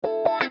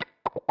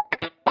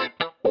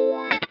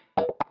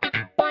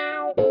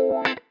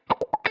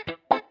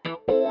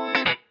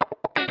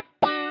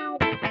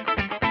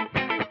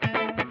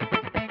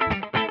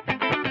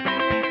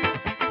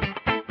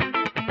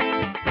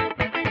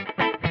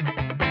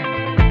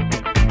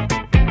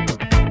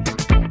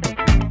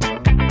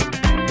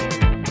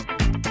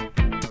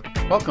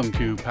Welcome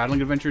to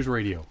Paddling Adventures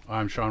Radio.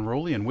 I'm Sean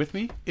Rowley, and with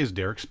me is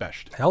Derek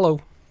Specht.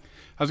 Hello.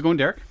 How's it going,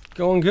 Derek?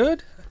 Going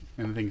good.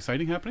 Anything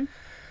exciting happening?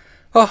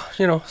 Oh,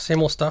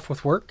 same old stuff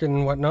with work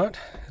and whatnot.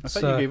 I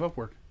thought you gave up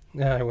work.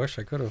 Yeah, I wish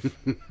I could have.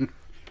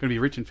 Gonna be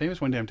rich and famous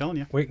one day, I'm telling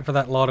you. Waiting for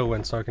that lotto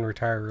win so I can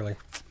retire early.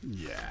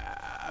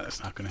 Yeah,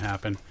 that's not gonna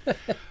happen.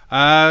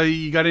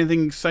 You got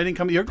anything exciting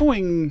coming? You're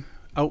going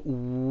out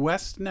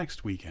west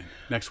next week.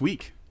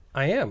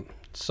 I am.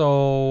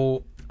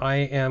 So I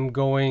am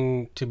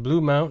going to Blue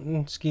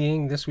Mountain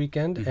skiing this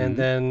weekend, and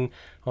then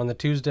on the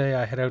Tuesday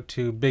I head out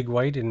to Big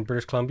White in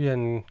British Columbia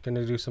and going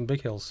to do some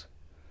big hills.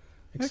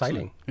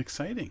 Exciting.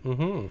 Exciting.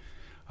 Mm-hmm.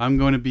 I'm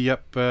going to be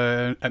up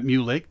at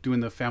Mew Lake doing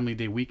the family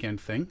day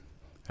weekend thing.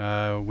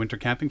 Winter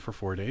camping for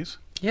 4 days.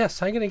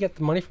 Yes, I'm going to get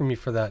the money from you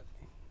for that.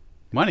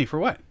 Money for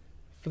what?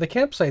 For the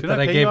campsite Did that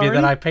I I pay gave you you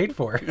that already? I paid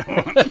for.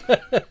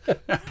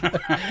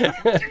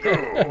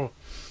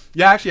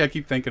 Yeah, actually, I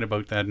keep thinking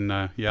about that, and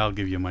I'll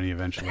give you money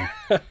eventually.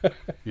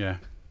 Yeah.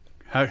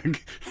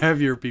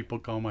 Have your people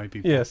call my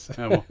people. Yes.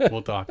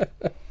 We'll talk.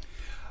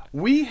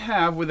 We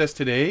have with us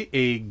today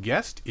a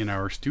guest in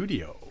our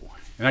studio.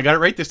 And I got it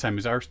right this time,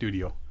 it's our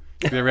studio.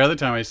 Every other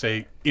time I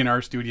say in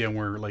our studio and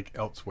we're like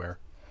elsewhere.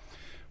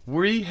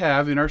 We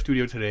have in our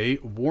studio today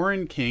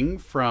Warren King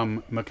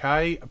from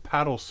Mackay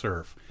Paddle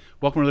Surf.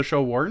 Welcome to the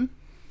show, Warren.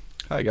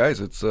 Hi guys,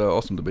 it's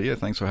awesome to be here.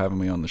 Thanks for having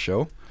me on the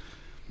show.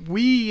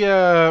 We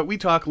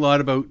talk a lot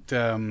about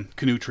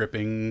canoe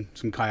tripping,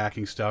 some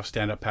kayaking stuff,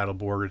 stand-up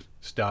paddleboard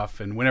stuff,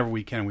 and whenever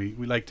we can, we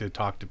like to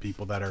talk to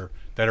people that are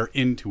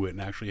into it and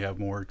actually have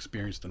more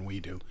experience than we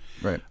do.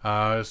 Right.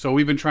 So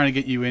we've been trying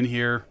to get you in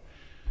here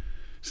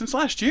since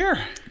last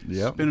year.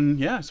 Yep.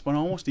 It's been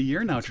almost a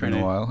year now. Been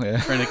a while,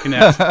 yeah. Trying to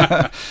connect.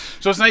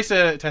 So it's nice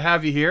to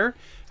have you here.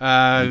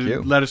 Thank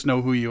you. Let us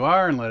know who you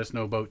are and let us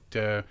know about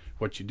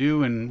what you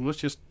do, and let's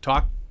just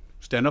talk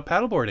stand-up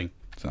paddleboarding.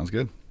 Sounds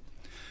good.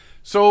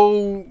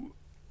 So,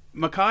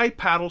 Mackay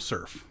Paddle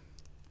Surf.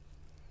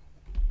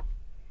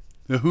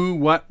 The who,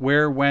 what,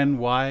 where, when,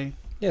 why.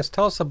 Yes,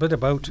 tell us a bit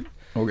about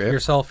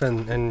yourself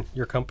and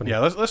your company. Yeah,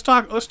 let's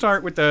talk. Let's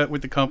start with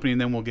the company, and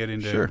then we'll get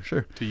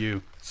into to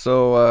you.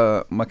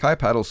 So, Mackay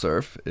Paddle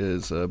Surf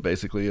is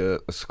basically a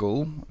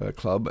school, a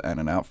club, and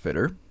an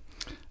outfitter.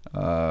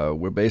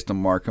 We're based in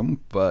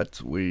Markham,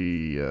 but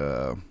we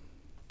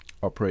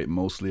operate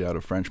mostly out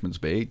of Frenchman's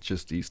Bay,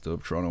 just east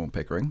of Toronto and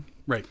Pickering.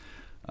 Right.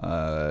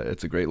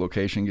 It's a great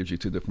location, gives you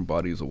two different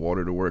bodies of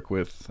water to work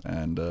with,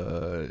 and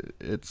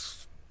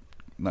it's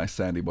nice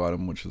sandy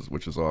bottom, which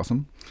is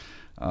awesome.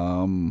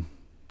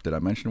 Did I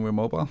mention we're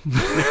mobile?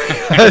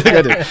 I think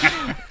I did.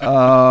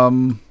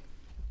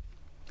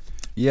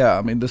 Yeah,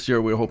 I mean, this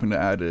year we're hoping to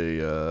add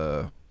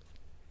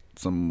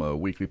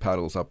some weekly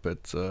paddles up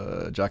at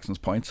Jackson's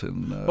Point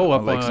in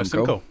up Lake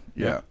Simcoe.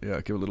 Yeah,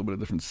 give a little bit of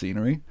different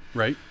scenery.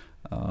 Right.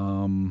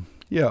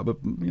 Yeah,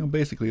 but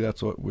basically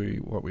that's what we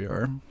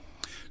are.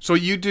 So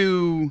you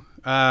do,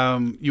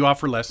 you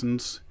offer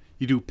lessons.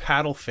 You do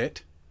paddle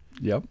fit.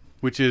 Yep.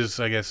 Which is,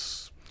 I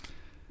guess,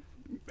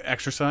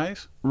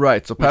 exercise.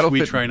 Right. So paddle fit.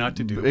 We try not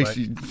to do.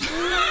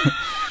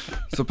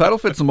 So paddle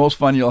fit's the most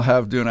fun you'll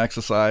have doing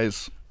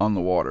exercise on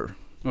the water.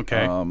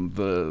 Okay.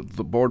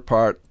 The board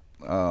part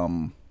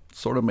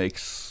sort of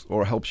makes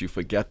or helps you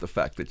forget the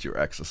fact that you're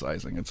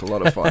exercising. It's a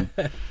lot of fun.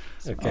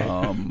 Okay.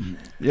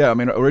 Yeah, I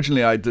mean,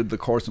 originally I did the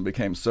course and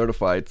became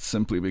certified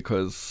simply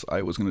because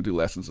I was going to do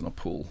lessons in a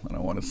pool, and I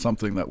wanted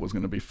something that was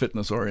going to be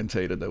fitness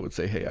orientated that would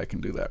say, hey, I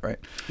can do that, right?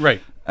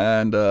 Right.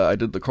 And I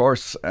did the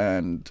course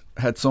and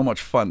had so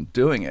much fun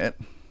doing it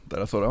that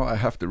I thought, I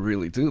have to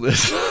really do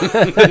this.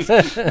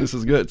 This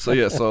is good. So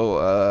yeah,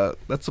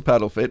 that's the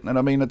paddle fit, and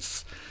I mean,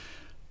 it's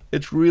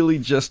really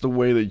just a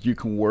way that you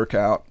can work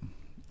out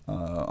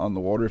on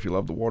the water. If you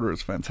love the water,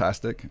 it's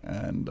fantastic,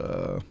 and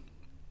I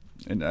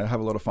have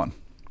a lot of fun.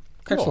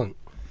 Cool. Excellent.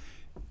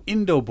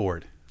 Indo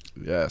board.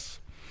 Yes.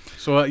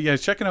 So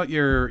checking out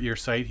your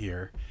site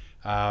here,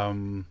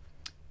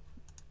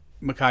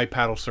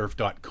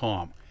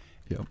 MackayPaddleSurf.com.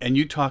 Yep. And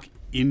you talk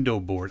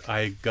Indo board.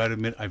 I gotta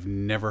admit, I've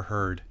never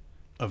heard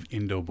of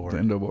Indo board. The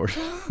Indo board.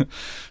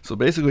 So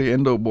basically,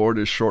 Indo board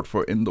is short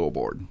for indoor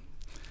board.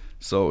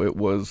 So it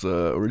was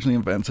originally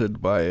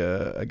invented by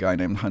a guy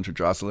named Hunter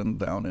Jocelyn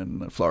down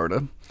in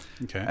Florida.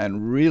 Okay.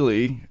 And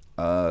really,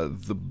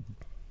 the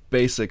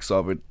basics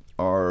of it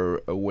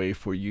are a way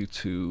for you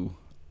to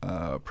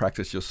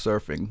practice your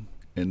surfing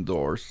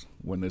indoors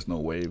when there's no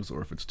waves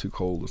or if it's too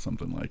cold or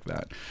something like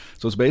that.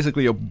 So it's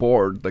basically a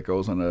board that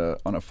goes on a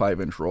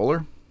 5-inch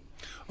roller.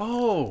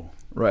 Oh.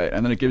 Right,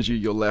 and then it gives you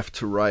your left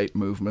to right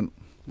movement.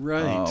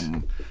 Right.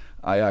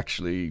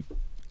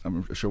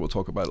 I'm sure we'll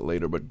talk about it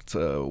later, but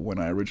when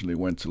I originally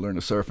went to learn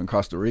to surf in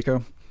Costa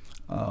Rica,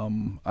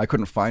 I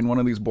couldn't find one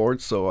of these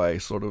boards, so I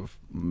sort of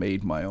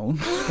made my own.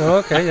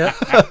 Oh, okay, yeah.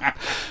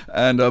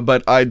 And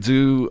but I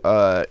do.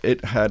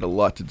 It had a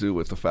lot to do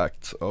with the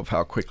fact of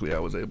how quickly I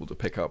was able to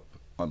pick up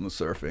on the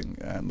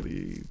surfing and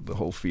the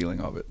whole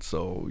feeling of it.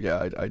 So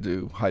yeah, I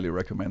do highly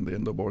recommend the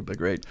Indo board. They're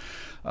great.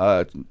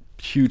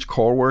 Huge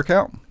core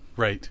workout.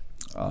 Right.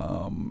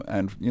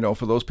 And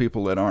for those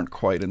people that aren't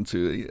quite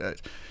into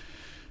it,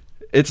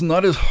 it's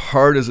not as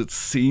hard as it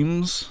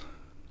seems.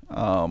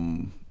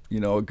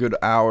 A good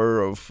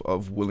hour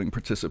of willing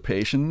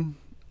participation,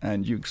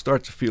 and you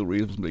start to feel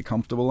reasonably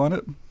comfortable on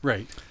it.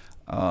 Right.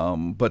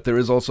 But there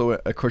is also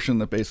a cushion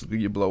that basically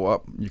you blow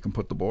up. You can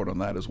put the board on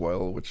that as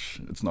well, which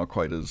it's not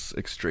quite as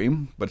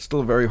extreme, but it's still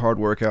a very hard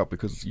workout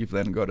because you've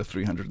then got a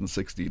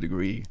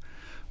 360-degree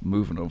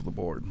movement of the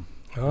board.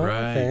 Oh,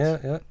 Right. Okay,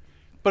 yeah.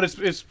 But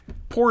it's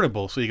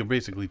portable, so you can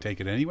basically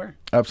take it anywhere.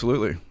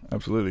 Absolutely. I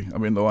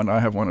mean, I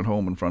have one at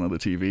home in front of the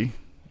TV.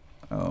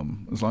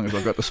 As long as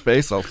I've got the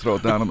space, I'll throw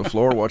it down on the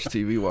floor, watch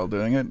TV while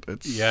doing it.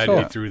 Yeah,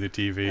 I'd be through the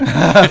TV.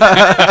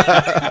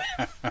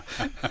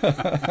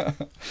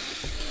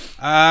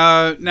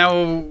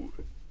 Now,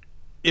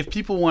 if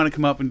people want to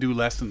come up and do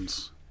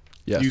lessons,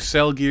 Yes. you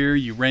sell gear,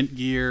 you rent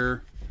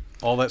gear,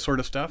 all that sort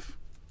of stuff?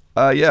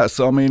 Yeah,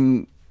 so I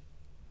mean,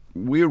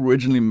 we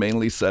originally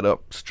mainly set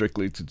up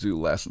strictly to do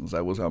lessons.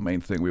 That was our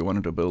main thing. We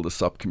wanted to build a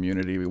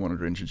sub-community. We wanted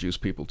to introduce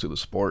people to the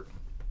sport.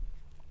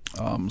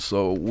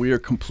 So we are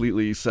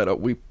completely set up.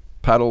 We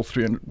paddle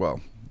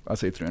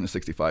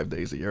 365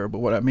 days a year, but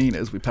what I mean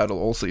is we paddle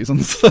all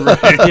seasons.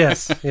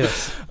 Yes.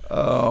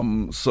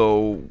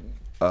 So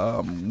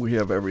we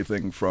have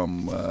everything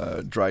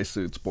from dry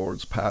suits,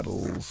 boards,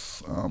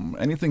 paddles,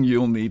 anything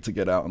you'll need to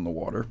get out in the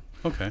water.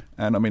 Okay.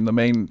 And I mean, the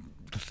main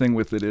thing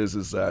with it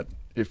is that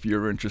if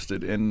you're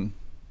interested in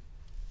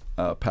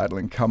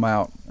paddling, come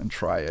out and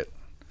try it.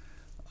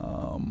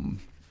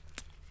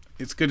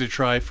 It's good to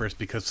try first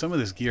because some of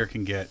this gear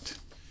can get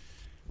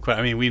quite.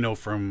 I mean, we know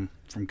from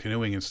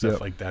canoeing and stuff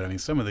Yep. like that. I mean,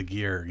 some of the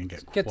gear can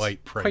get Gets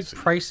quite pricey.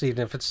 quite pricey, and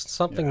if it's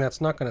something Yeah.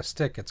 that's not going to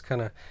stick, it's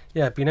kind of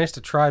it'd be nice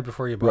to try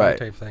before you buy Right.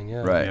 type thing.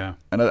 Yeah. Right. Yeah.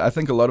 And I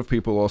think a lot of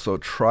people also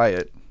try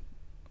it,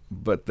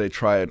 but they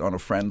try it on a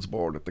friend's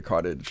board at the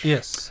cottage.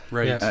 Yes.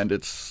 Right. Yeah. And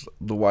it's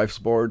the wife's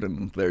board,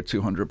 and they're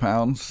 200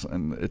 pounds,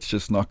 and it's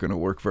just not going to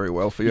work very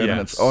well for you. And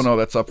it's, Yes. oh no,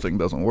 that sub thing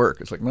doesn't work.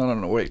 It's like, no,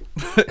 wait,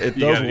 it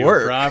You does gotta do it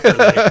work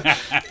properly.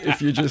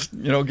 if you just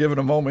give it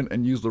a moment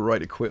and use the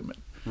right equipment.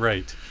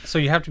 Right. So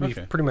you have to be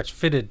Okay. pretty much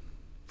fitted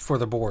for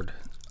the board.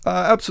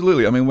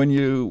 Absolutely. I mean, when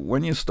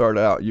you start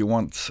out, you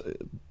want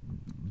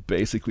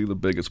basically the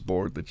biggest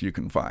board that you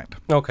can find,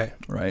 Okay.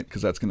 right?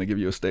 Because that's going to give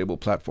you a stable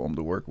platform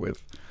to work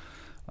with.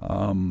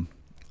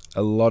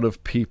 A lot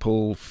of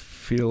people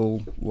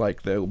feel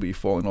like they'll be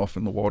falling off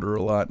in the water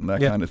a lot and that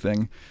Yeah. kind of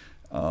thing.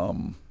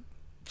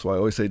 So I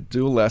always say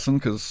do a lesson,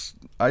 because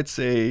I'd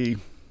say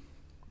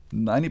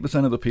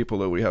 90% of the people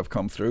that we have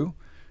come through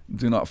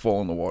do not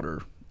fall in the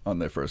water on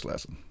their first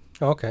lesson.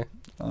 Okay.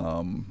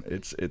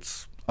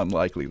 It's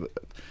unlikely. The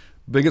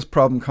biggest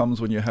problem comes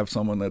when you have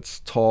someone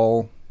that's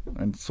tall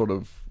and sort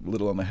of a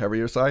little on the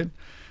heavier side.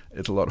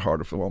 It's a lot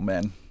harder for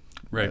men.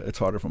 Right. It's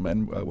harder for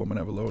men. Women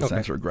have a lower Okay.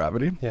 center of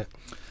gravity. Yeah.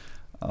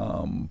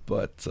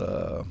 But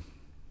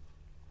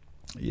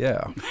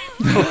yeah,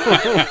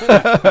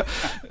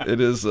 it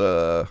is.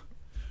 Yeah,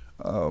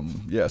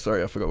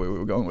 sorry, I forgot where we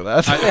were going with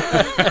that.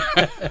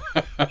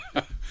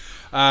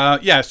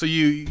 Yeah. So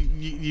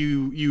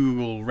you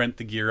will rent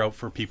the gear out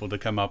for people to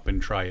come up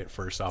and try it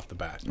first off the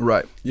bat.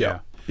 Right. Yeah.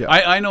 Yeah.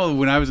 I know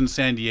when I was in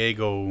San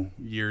Diego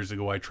years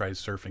ago, I tried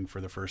surfing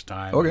for the first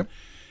time. Okay.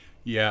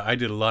 Yeah, I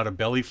did a lot of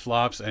belly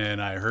flops,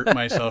 and I hurt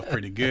myself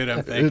pretty good.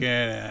 I'm thinking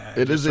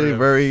It is a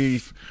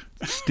very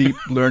steep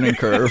learning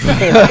curve.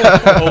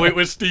 Oh, it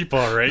was steep,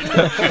 all right.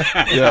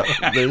 Yeah,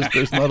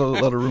 there's not a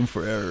lot of room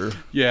for error.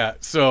 Yeah,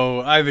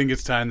 so I think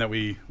it's time that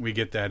we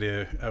get that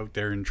out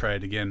there and try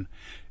it again.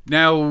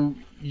 Now,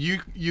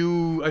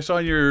 I saw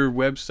on your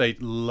website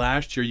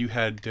last year you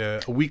had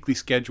a weekly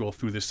schedule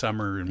through the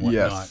summer and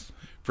whatnot Yes.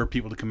 for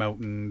people to come out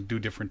and do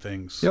different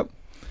things. Yep.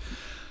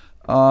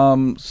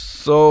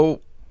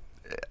 So,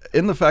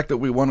 in the fact that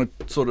we want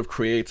to sort of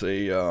create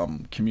a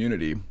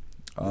community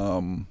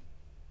and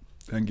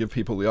give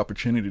people the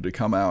opportunity to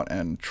come out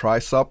and try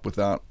SUP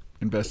without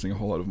investing a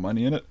whole lot of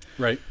money in it,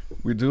 Right.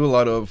 we do a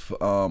lot of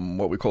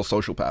what we call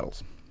social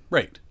paddles.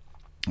 Right.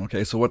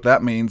 Okay, so what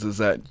that means is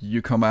that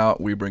you come out,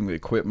 we bring the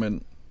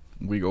equipment,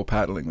 we go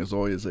paddling. There's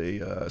always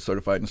a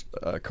certified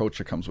coach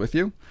that comes with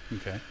you.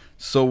 Okay.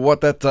 So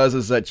what that does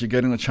is that you're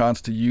getting a chance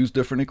to use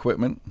different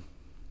equipment,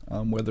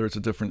 whether it's a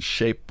different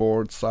shape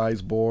board,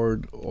 size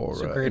board, or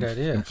It's a great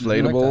idea. I like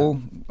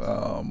inflatable,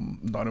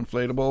 not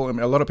inflatable. I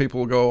mean, a lot of people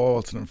will go, oh,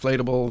 it's an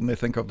inflatable, and they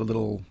think of the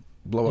little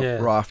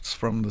blow-up rafts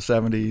from the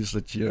 70s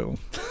that you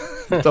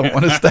don't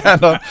want to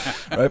stand on,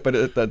 right?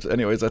 But that's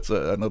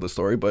another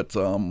story. But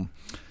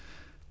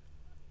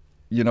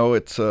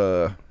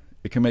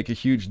it can make a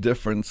huge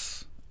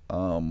difference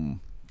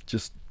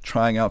just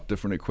trying out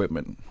different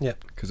equipment. Yeah.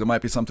 Because it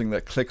might be something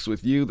that clicks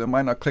with you that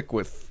might not click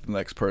with the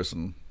next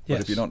person. But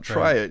Yes. if you don't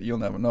try it, you'll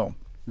never know.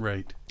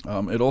 Right.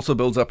 It also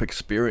builds up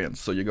experience.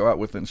 So you go out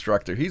with the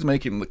instructor. He's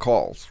making the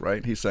calls,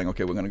 right? He's saying,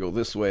 okay, we're going to go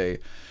this way.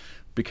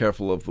 be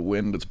careful of the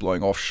wind. It's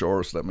blowing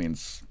offshore, so that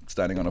means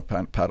standing on a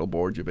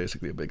paddleboard, you're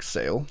basically a big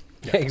sail.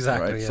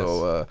 Exactly. Right? Yes.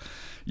 So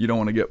you don't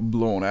want to get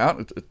blown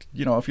out.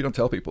 You know, if you don't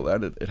tell people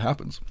that, it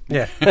happens.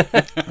 yeah.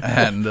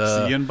 And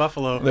See you in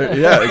Buffalo.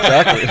 yeah,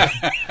 exactly.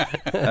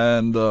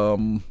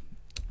 And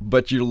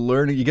but you're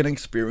learning, you're getting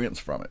experience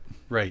from it.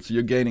 Right. So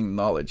you're gaining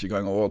knowledge. You're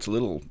going, oh, it's a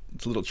little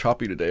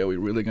choppy today. Are we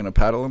really going to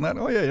paddle on that?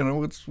 Oh yeah, you know,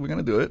 we're going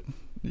to do it.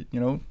 You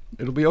know,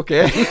 it'll be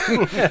okay.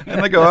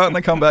 And they go out and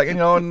they come back. And,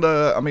 you know, and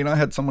I mean, I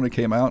had someone who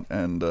came out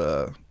and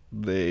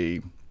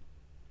they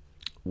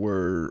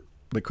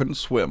couldn't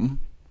swim.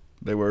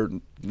 They were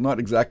not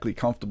exactly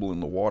comfortable in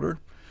the water.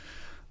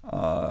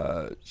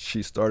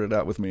 She started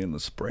out with me in the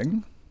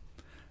spring,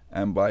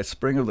 and by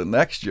spring of the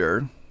next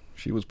year,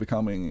 she was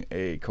becoming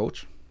a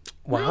coach.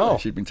 Wow.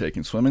 She'd been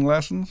taking swimming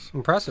lessons.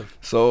 Impressive.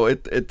 So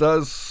it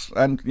does,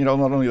 and you know,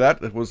 not only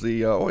that, it was the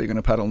you're going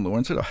to paddle in the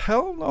winter? Oh,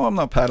 hell no, I'm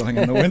not paddling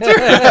in the winter.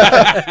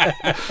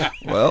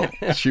 Well,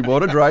 she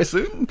bought a dry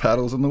suit and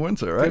paddles in the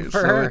winter, right? Good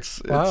for her.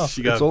 Wow.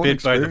 She got all an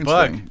bit by the experience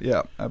bug. thing.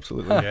 Yeah,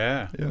 absolutely.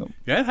 Yeah. Yeah.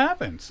 Yeah, it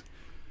happens.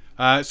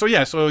 So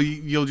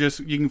you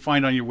can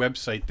find on your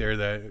website there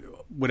that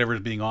whatever is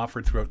being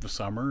offered throughout the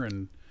summer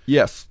and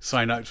Yes.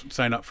 sign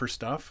up for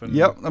stuff. And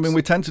Yep. I mean,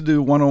 we tend to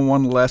do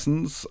one-on-one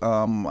lessons.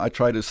 I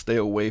try to stay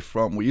away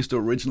from. We used to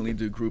originally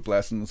do group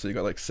lessons, so you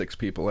got like 6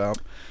 people out.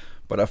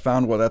 But I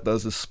found what that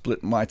does is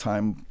split my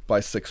time by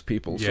 6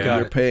 people. So Yeah.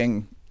 you're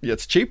paying. Yeah,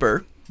 it's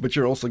cheaper, but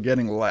you're also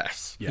getting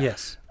less. Yeah.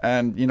 Yes.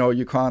 And you know,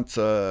 you can't. It's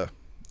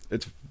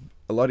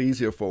a lot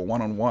easier for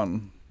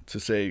one-on-one to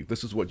say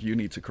this is what you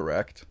need to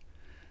correct,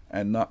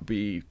 and not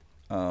be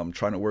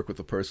trying to work with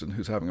the person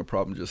who's having a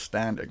problem just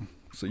standing.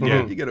 So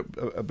you get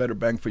a better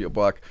bang for your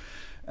buck,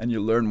 and you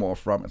learn more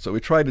from it. So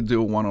we try to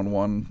do a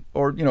one-on-one,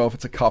 or you know, if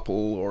it's a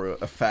couple or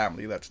a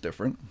family, that's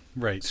different.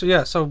 Right. So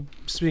yeah, so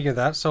speaking of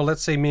that, so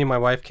let's say me and my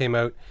wife came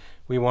out,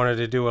 we wanted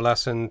to do a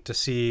lesson to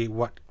see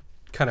what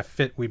kind of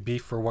fit we'd be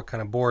for what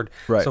kind of board.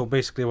 Right. So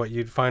basically what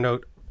you'd find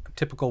out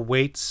typical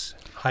weights,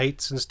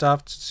 heights and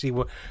stuff to see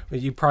what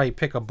you'd probably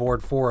pick a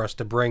board for us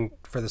to bring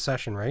for the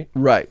session, right?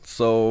 Right.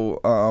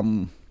 So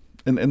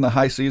in the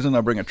high season,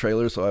 I bring a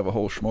trailer, so I have a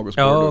whole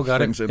smorgasbord of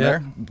got it. things in Yeah.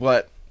 there.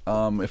 But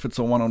if it's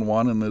a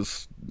one-on-one and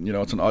there's, you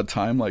know, it's an odd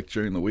time like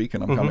during the week,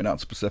 and I'm coming out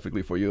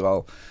specifically for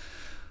you,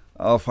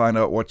 I'll find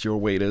out what your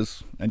weight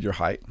is and your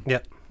height.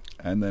 Yep.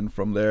 And then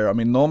from there, I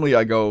mean, normally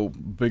I go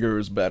bigger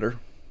is better.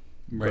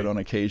 Right. But on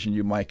occasion,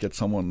 you might get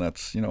someone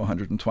that's, you know,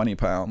 120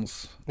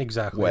 pounds,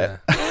 Exactly. Wet.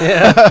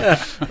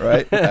 Yeah.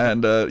 right?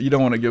 And you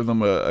don't want to give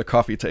them a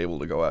coffee table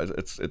to go out.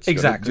 It's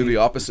Exactly. do the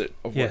opposite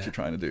of Yeah. what you're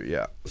trying to do.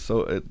 Yeah.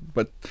 So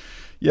but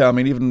yeah, I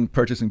mean, even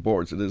purchasing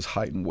boards, it is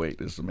height and weight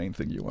is the main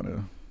thing you want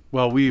to.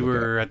 Well, we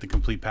were at the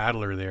Complete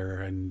Paddler there,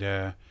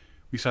 and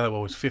we saw that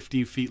what was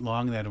 15 feet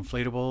long, that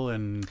inflatable,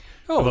 and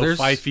about there's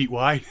 5 feet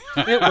wide.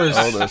 It was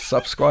Oh, the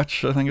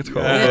Subsquatch, I think it's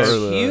called. Yeah. it's or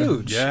the-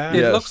 huge. Yeah. It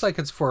Yes. looks like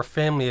it's for a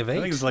family of 8.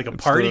 I think it's like a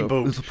it's party the-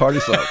 boat. It's a party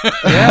sub.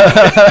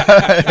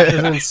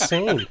 It's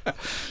insane. Yeah,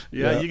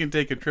 Yeah. you can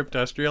take a trip to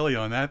Australia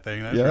on that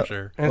thing, that's Yeah. for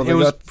sure. And Well, it they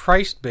was got-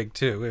 priced big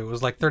too. It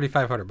was like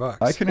 $3,500.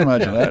 I can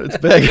imagine that. It's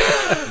big.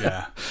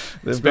 Yeah.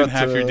 They've Spend got,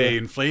 half your day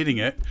inflating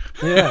it.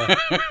 Yeah.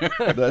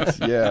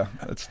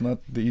 That's not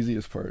the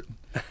easiest part.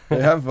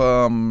 They have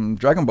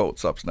dragon boat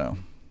subs now.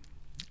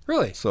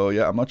 Really? So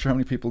yeah, I'm not sure how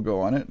many people go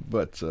on it,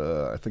 but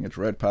I think it's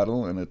red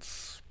paddle, and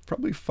it's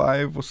probably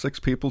 5 or 6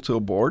 people to a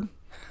board,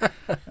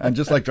 and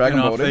just like dragon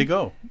And off boating, they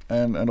go.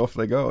 and off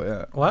they go.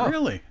 Yeah. Wow.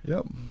 Really?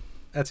 Yep.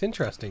 That's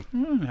interesting.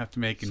 I have to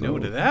make a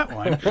note of that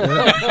one.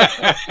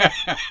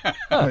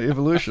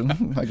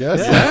 Evolution, I guess.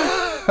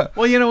 Yeah.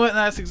 Well, you know what?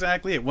 That's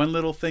exactly it. One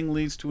little thing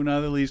leads to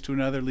another, leads to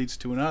another, leads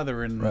to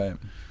another, and Right.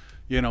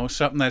 you know,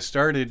 something that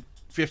started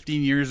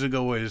 15 years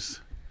ago as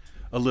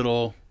a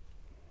little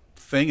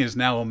thing is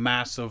now a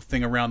massive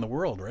thing around the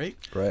world, right?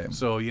 Right.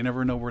 So you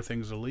never know where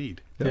things will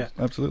lead. Yep,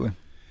 Yeah. Absolutely.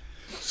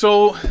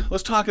 So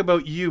let's talk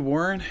about you,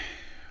 Warren.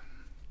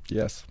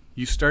 Yes.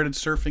 You started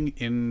surfing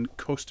in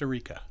Costa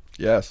Rica,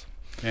 Yes.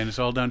 and it's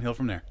all downhill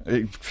from there.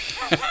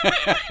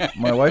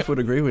 My wife would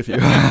agree with you.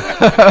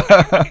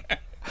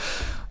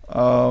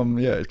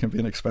 Yeah, it can be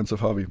an expensive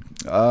hobby.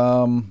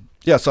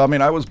 Yeah, so I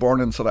mean, I was born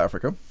in South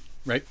Africa.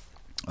 Right?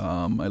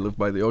 I lived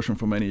by the ocean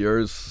for many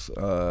years.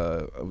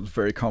 I was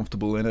very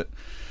comfortable in it.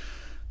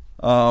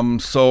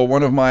 So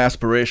one of my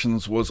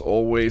aspirations was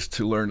always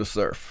to learn to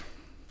surf.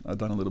 I'd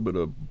done a little bit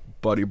of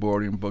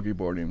bodyboarding, boogie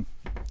boarding.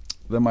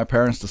 Then my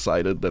parents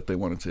decided that they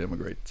wanted to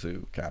immigrate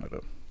to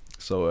Canada.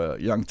 So a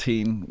young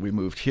teen, we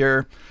moved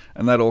here,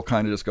 and that all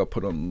kind of just got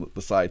put on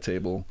the side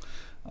table.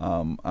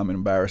 I'm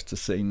embarrassed to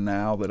say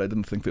now that I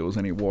didn't think there was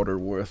any water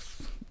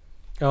worth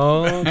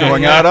Oh,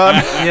 going out on.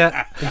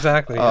 yeah,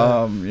 exactly.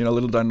 Yeah. You know,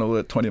 little did I know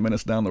that 20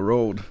 minutes down the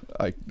road,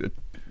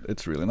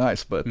 it's really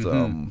nice. But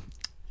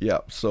yeah,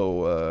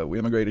 so we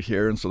immigrated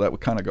here, and so that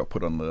kind of got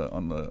put on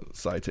the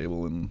side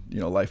table, and you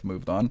know, life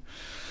moved on.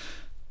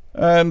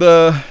 And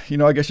you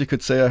know, I guess you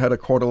could say I had a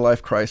quarter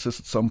life crisis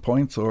at some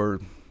point, or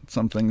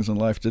some things in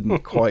life didn't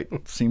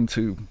quite seem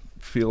to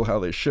feel how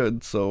they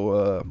should.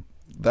 So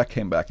that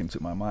came back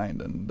into my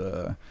mind,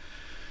 and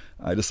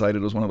I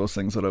decided it was one of those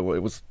things that it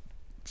was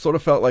sort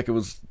of felt like it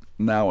was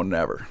now or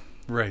never.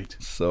 Right.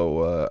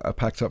 So I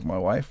packed up my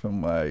wife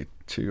and my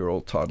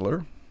 2-year-old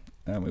toddler,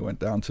 and we went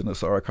down to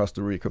Nosara,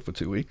 Costa Rica for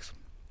 2 weeks.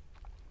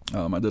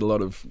 I did a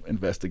lot of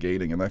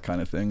investigating and that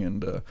kind of thing,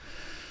 and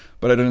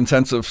but I did an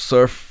intensive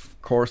surf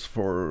course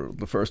for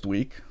the first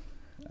week,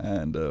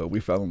 and we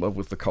fell in love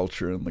with the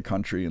culture and the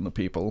country and the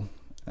people.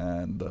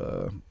 And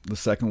the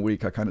second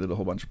week, I kind of did a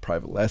whole bunch of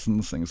private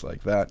lessons, things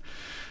like that.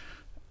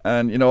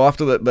 And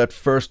after that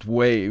first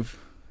wave,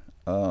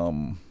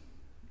 they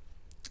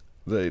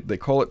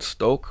call it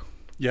stoke.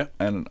 Yeah.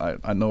 And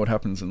I know what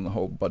happens in the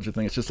whole budget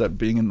thing. It's just that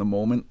being in the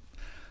moment,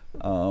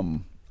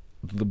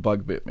 the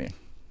bug bit me.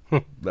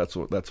 That's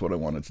what I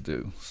wanted to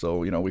do. So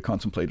we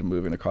contemplated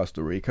moving to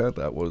Costa Rica.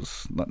 That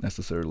was not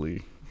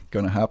necessarily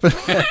going to happen.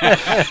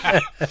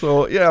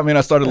 So yeah, I mean,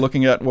 I started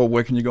looking at, well,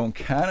 where can you go in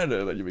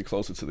Canada that you'd be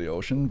closer to the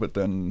ocean? But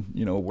then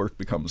work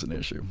becomes an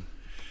issue.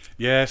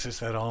 Yes, it's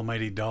that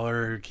almighty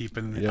dollar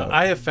keeping. Yeah.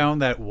 I have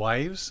found that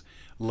wives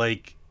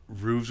like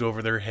roofs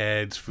over their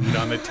heads, food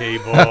on the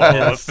table,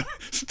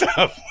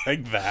 stuff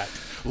like that,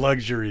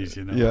 luxuries.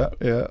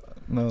 Yeah,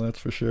 no, that's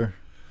for sure.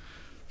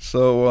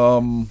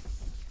 So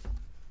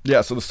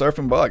yeah, so the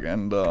surfing bug,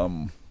 and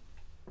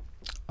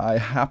I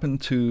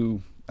happened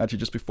to actually,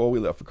 just before we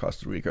left for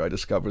Costa Rica, I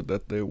discovered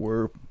that there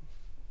were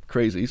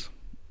crazies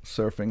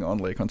surfing on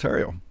Lake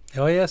Ontario.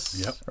 Oh yes.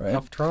 Yep. Right.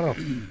 Off Toronto.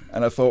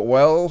 And I thought,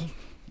 well,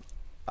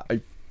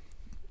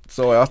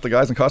 so I asked the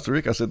guys in Costa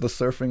Rica, I said, the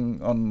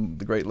surfing on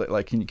the Great Lake,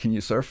 like, can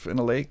you surf in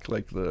a lake?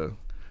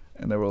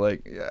 And they were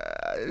like, yeah.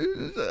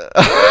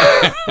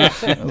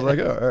 I was like,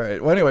 oh, all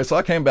right. Well, anyway, so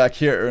I came back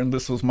here, and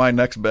this was my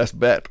next best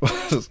bet.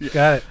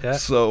 Got it, yeah.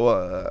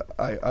 So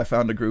I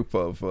found a group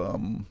of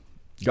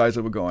guys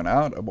that were going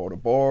out. I bought a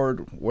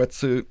board,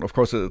 wetsuit. Of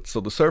course, so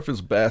the surf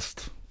is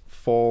best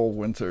fall,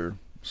 winter,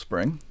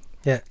 spring.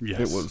 Yeah. Yes.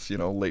 It was,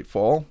 late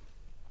fall.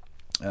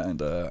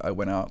 And I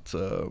went out,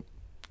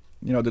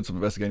 did some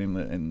investigating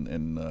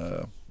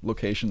in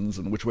locations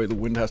and which way the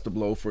wind has to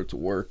blow for it to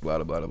work, blah,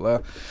 blah, blah, blah.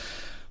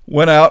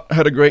 Went out,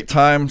 had a great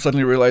time,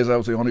 suddenly realized I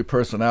was the only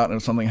person out, and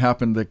if something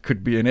happened, that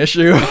could be an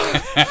issue.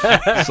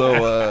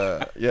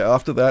 So,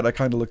 after that, I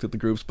kind of looked at the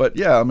groups. But,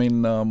 yeah, I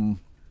mean,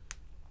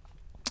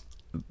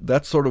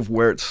 that's sort of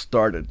where it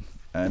started,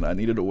 and I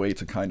needed a way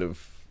to kind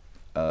of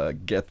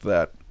get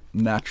that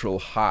natural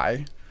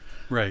high.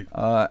 Right.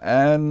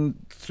 And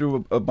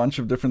through a bunch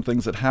of different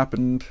things that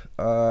happened,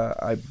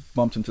 I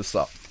bumped into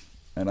SUP.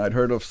 And I'd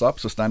heard of SUP,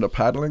 so stand-up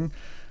paddling.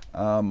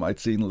 I'd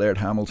seen Laird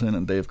Hamilton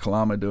and Dave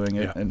Kalama doing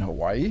it in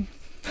Hawaii.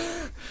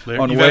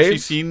 You've actually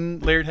seen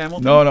Laird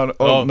Hamilton? No.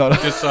 Oh, no.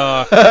 Just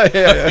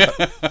yeah.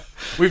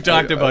 We've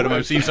talked about him.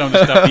 I've seen some of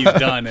the stuff he's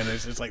done, and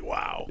it's like,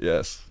 wow.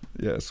 Yes.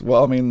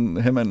 Well, I mean,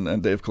 him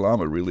and Dave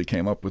Kalama really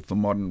came up with the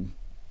modern,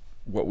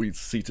 what we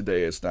see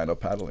today as stand-up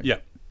paddling. Yeah.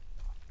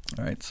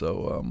 All right.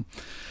 So,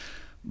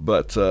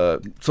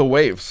 so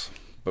waves.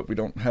 But we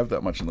don't have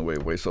that much in the way.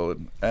 So,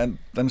 and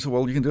then he said,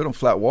 well, you can do it on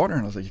flat water.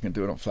 And I was like, you can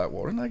do it on flat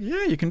water? And I'm like,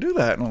 yeah, you can do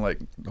that. And I'm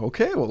like,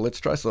 okay, well, let's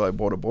try. So I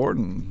bought a board,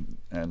 and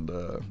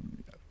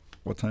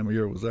what time of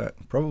year was that?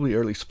 Probably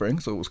early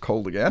spring, so it was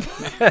cold again.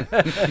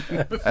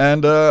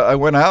 And I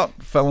went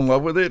out, fell in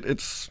love with it.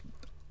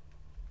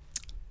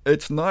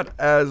 It's not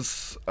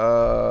as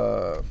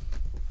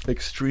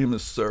extreme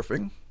as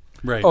surfing.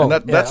 Right. And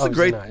that's the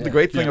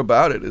great thing Yeah.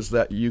 about it, is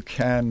that you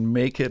can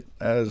make it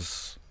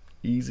as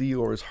easy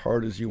or as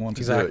hard as you want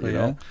to do it,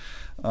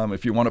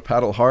 if you want to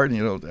paddle hard,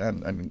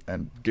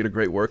 and get a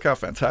great workout,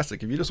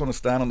 fantastic. If you just want to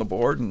stand on the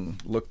board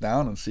and look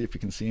down and see if you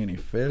can see any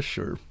fish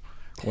or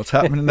what's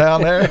happening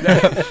down there,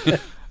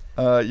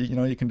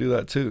 you can do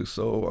that too.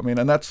 So I mean,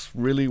 and that's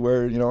really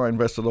where I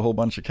invested a whole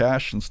bunch of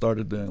cash and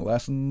started doing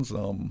lessons.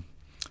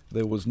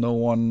 There was no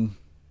one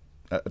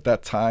at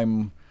that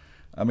time.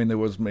 I mean, there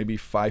was maybe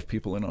 5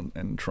 people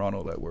in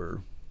Toronto that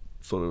were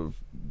sort of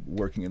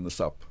working in the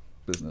SUP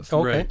business.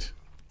 Okay. Right.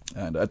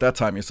 And at that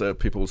time,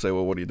 people would say,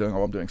 well, what are you doing?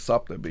 Oh, I'm doing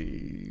SUP. They'd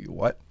be,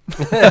 what?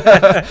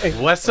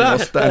 What's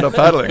up? Stand-up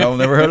paddling. I've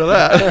never heard of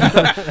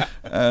that.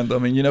 And, I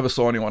mean, you never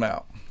saw anyone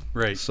out.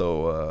 Right.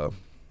 So,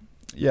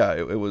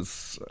 it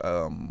was,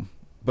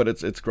 but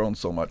it's grown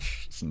so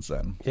much since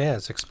then. Yeah,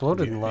 it's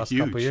exploded in the last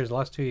couple of years. The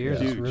last 2 years,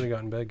 Yeah. it's really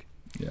gotten big.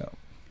 Yeah.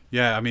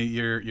 Yeah, I mean,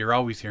 you're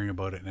always hearing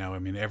about it now. I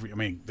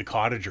mean, the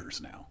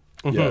cottagers now.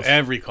 Yes.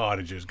 Every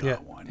cottager's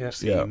got one. Yeah. It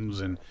seems,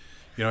 and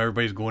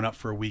everybody's going up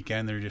for a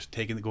weekend. They're just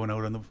going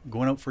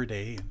out for a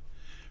day and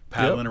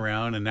paddling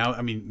around. And now,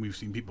 I mean, we've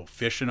seen people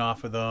fishing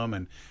off of them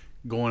and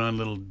going on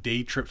little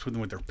day trips with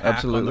them with their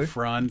pack on the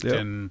front. Yep.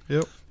 And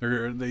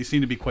they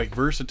seem to be quite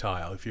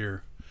versatile if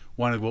you're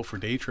wanting to go out for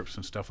day trips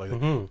and stuff like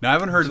that. Mm-hmm. Now, I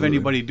haven't heard of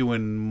anybody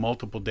doing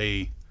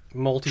multi-day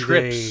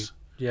trips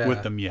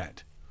with them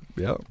yet.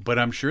 Yeah. But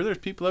I'm sure there's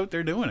people out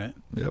there doing it.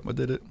 Yep, I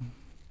did it.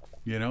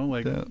 Yeah.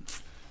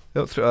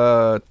 Yep,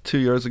 2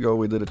 years ago,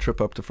 we did a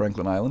trip up to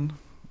Franklin Island.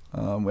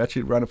 We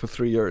actually ran it for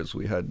 3 years.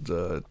 We had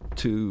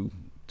two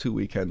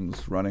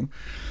weekends running.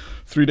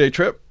 3-day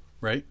trip.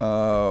 Right.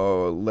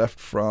 Left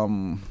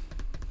from,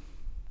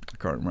 I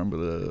can't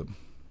remember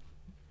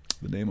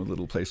the name of the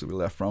little place that we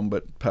left from,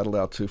 but paddled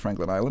out to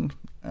Franklin Island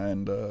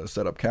and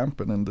set up camp,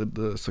 and then did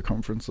the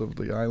circumference of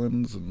the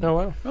islands and Oh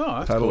wow. Oh,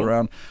 that's paddled cool.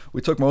 around.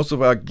 We took most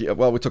of our gear.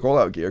 Well, we took all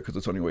our gear because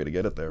it's the only way to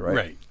get it there,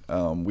 right?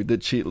 Right. We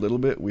did cheat a little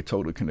bit. We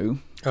towed a canoe.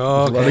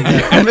 Oh, There's a lot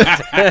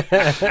okay. of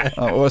gear in it.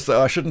 Or so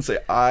I shouldn't say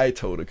I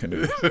towed a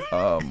canoe.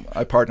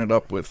 I partnered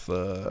up with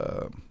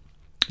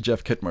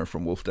Jeff Kittmer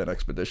from Wolf Den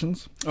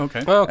Expeditions.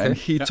 Okay. Oh, okay. And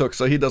he took,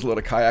 so he does a lot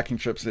of kayaking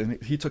trips,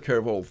 and he took care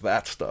of all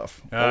that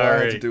stuff. All I had to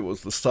Alright. do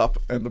was the sup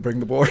and to bring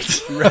the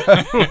boards.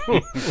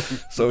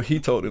 So he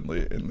towed in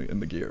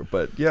the gear.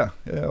 But yeah,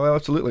 well,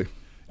 absolutely.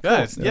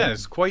 Yeah, Cool.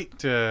 it's quite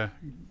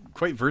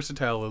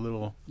versatile,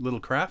 a little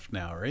craft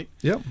now, right?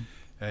 Yep.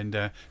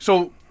 And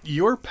so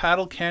you're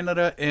Paddle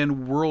Canada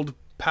and World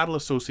Paddle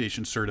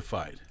Association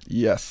certified.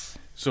 Yes.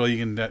 So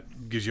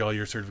that gives you all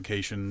your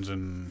certifications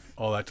and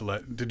all that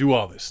to do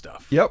all this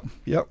stuff. Yep.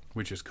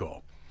 Which is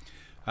cool.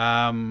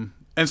 And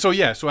so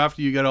so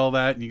after you got all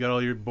that and you got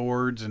all your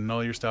boards and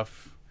all your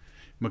stuff,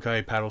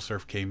 Mackay Paddle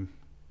Surf came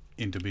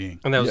into being.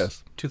 And that was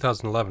Yes.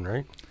 2011,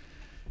 right?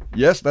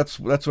 Yes, that's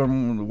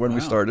when we Wow.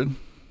 started.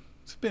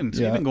 It's been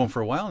Yeah. you've been going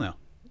for a while now.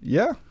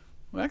 Yeah.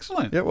 Well,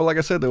 excellent. Yeah, well, like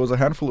I said, there was a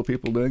handful of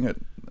people doing it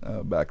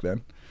back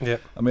then. Yeah.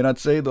 I mean, I'd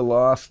say the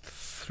last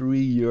 3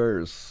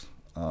 years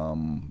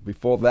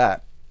before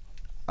that,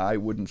 I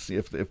wouldn't see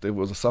if there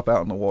was a sup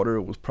out in the water,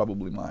 it was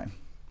probably mine.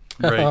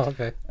 Right. Oh,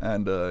 okay.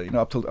 And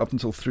up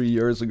until 3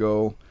 years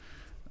ago,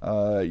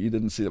 you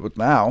didn't see it. But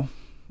now,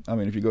 I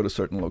mean, if you go to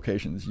certain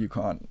locations, you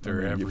can't.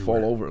 They're you everywhere.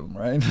 fall over them,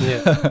 right?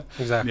 Yeah.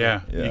 Exactly.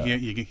 Yeah. Yeah.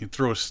 You can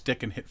throw a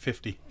stick and hit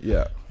 50.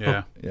 yeah,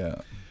 Yeah.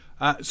 yeah.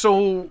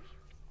 So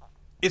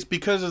it's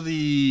because of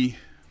the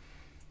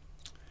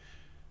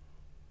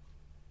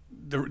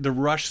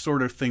rush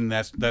sort of thing.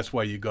 That's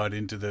why you got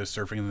into the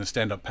surfing and the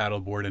stand-up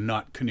paddleboard and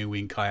not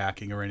canoeing,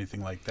 kayaking, or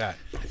anything like that.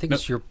 I think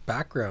it's your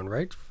background,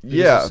 right?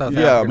 Yeah, South yeah.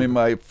 I African. mean,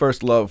 my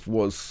first love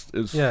is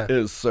Yeah.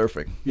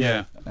 surfing.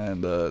 Yeah.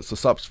 And so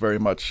SUP's very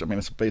much. I mean,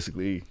 it's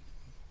basically,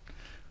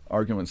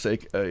 argument's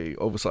sake, a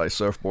oversized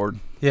surfboard.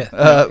 Yeah.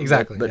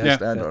 Exactly. That yeah. you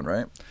stand on,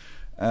 right?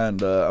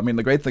 And I mean,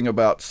 the great thing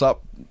about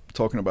SUP,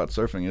 talking about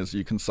surfing, is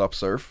you can SUP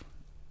surf.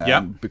 And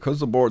Yep. because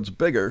the board's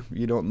bigger,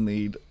 you don't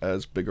need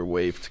as big a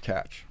wave to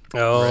catch.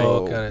 Oh,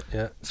 So- got it.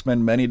 Yeah.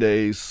 Spend many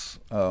days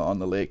on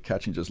the lake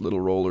catching just little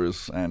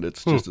rollers, and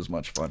it's just as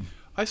much fun.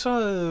 I saw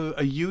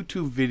a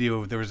YouTube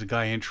video. There was a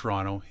guy in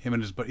Toronto. Him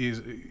and his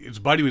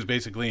buddy was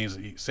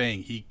basically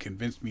saying he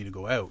convinced me to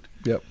go out.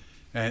 Yep.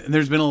 And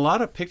there's been a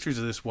lot of pictures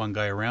of this one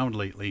guy around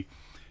lately,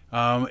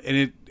 and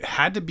it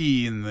had to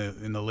be in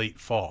the late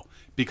fall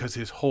because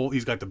he's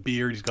got the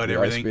beard, he's got The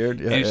everything, ice beard?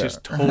 Yeah, and it's yeah.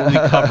 just totally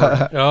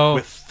covered Oh.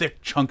 with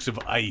thick chunks of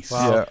ice.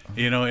 Wow.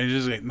 And it's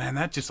just like, man,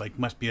 that just like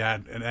must be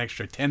add an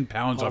extra 10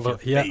 pounds off your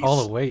face.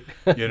 all the weight.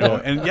 And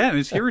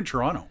it's here in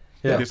Toronto.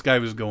 Yeah. This guy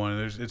was going.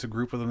 It's a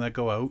group of them that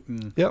go out,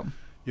 and Yep.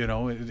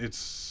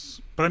 it's.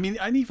 But I mean,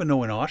 I didn't even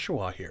know in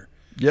Oshawa here.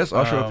 Yes,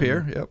 Oshawa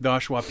Pier. Yep. The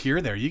Oshawa Pier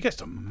there, you get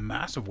some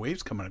massive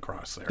waves coming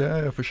across there.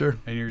 Yeah, for sure.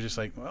 And you're just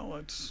like, well,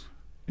 it's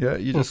Yeah,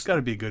 you just got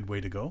to be a good way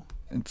to go.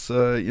 it's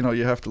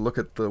you have to look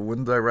at the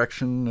wind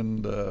direction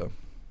and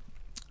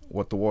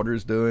what the water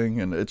is doing,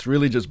 and it's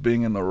really just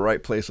being in the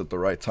right place at the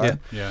right time.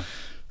 Yeah.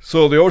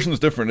 So the ocean's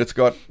different. It's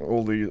got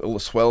all the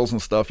swells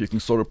and stuff. You can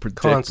sort of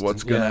predict Constant,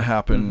 what's going to yeah.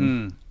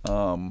 happen.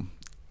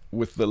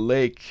 With the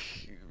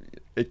lake,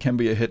 it can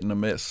be a hit and a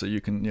miss. So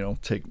you can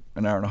take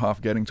an hour and a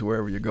half getting to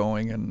wherever you're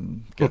going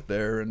and get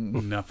there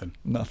and Nothing.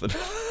 nothing.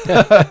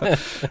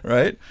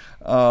 Right?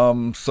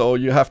 So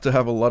you have to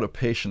have a lot of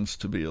patience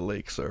to be a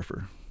lake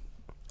surfer.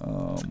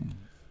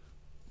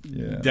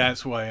 Yeah.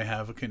 That's why I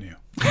have a canoe.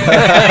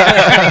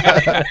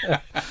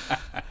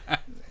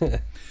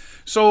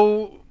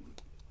 So,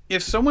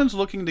 if someone's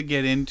looking to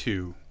get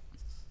into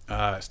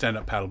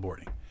stand-up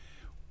paddleboarding,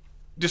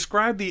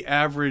 describe the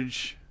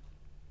average,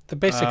 The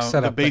basic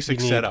setup. the basic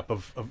that you need. setup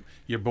of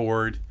your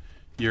board,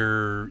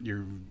 your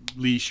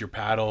leash, your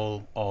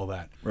paddle, all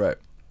that. Right.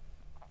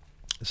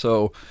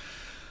 So,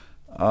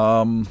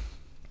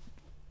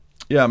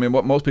 yeah, I mean,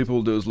 what most people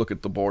will do is look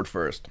at the board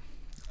first.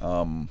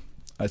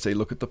 I say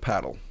look at the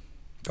paddle.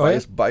 Oh, yeah?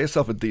 Buy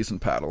yourself a decent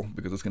paddle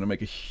because it's going to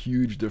make a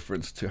huge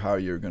difference to how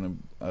you're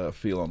going to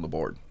feel on the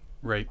board.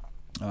 Right.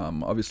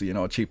 Obviously,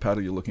 a cheap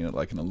paddle, you're looking at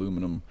like an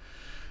aluminum,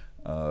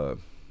 I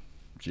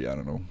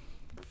don't know,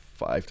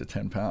 5 to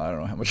 10 pounds. I don't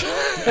know how much.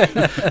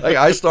 Like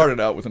I started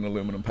out with an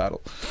aluminum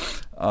paddle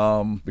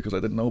because I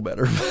didn't know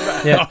better.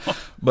 Yeah.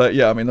 But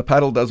yeah, I mean, the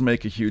paddle does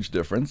make a huge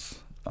difference.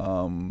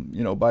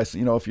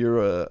 If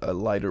you're a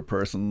lighter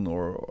person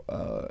or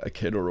a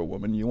kid or a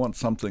woman, you want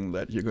something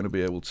that you're going to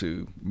be able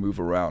to move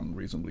around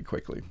reasonably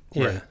quickly.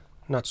 Yeah. Right.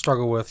 Not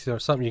struggle with,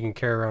 something you can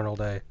carry around all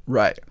day.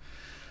 Right.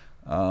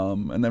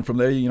 And then from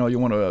there, you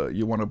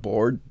want a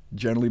board.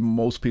 Generally,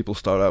 most people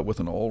start out with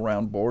an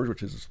all-round board,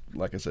 which is,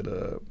 like I said,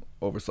 a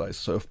oversized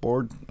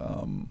surfboard.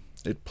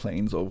 It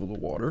planes over the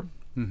water,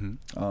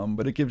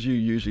 but it gives you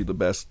usually the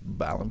best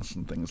balance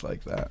and things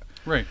like that.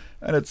 Right.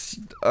 And it's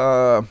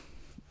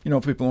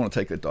if people want to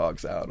take their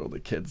dogs out or the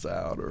kids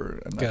out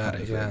and that Got kind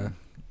it. of Yeah.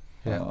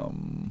 thing. Yeah.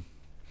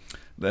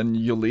 Then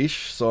your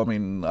leash. So I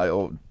mean,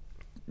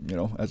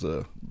 as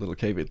a little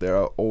caveat there,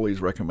 I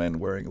always recommend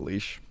wearing a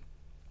leash.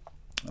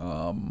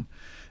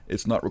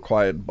 It's not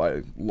required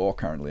by law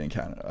currently in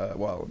Canada,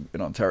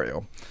 in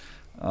Ontario.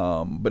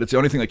 But it's the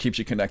only thing that keeps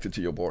you connected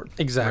to your board.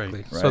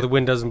 Exactly. Right. So the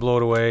wind doesn't blow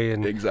it away.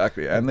 And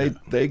Exactly. And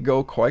they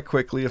go quite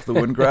quickly if the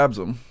wind grabs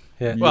them.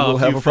 Yeah. You will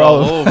if have you a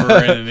fall problem.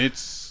 over and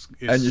it's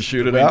and you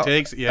shoot the it wind out.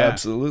 Takes, yeah.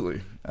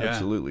 Absolutely. Yeah.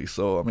 Absolutely.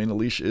 So, I mean, a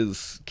leash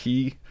is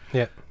key.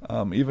 Yeah.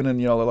 Even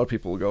in, a lot of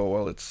people go,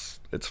 well, it's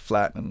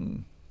flat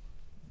and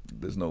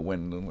there's no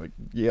wind. And like,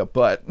 yeah,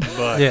 but.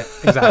 Yeah,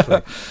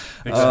 exactly.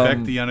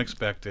 Expect the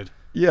unexpected.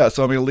 Yeah,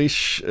 so I mean, a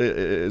leash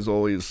is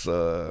always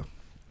something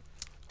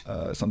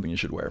you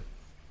should wear.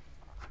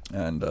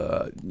 And,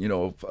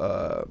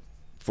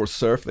 for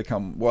surf, they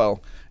come,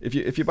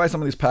 if you buy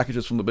some of these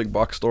packages from the big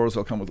box stores,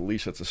 they'll come with a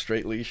leash that's a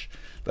straight leash.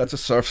 That's a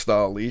surf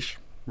style leash.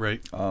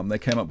 Right. They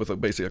came up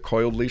with basically a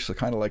coiled leash, so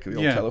kind of like the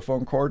old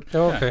telephone cord.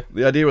 Oh, okay.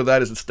 The idea with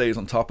that is it stays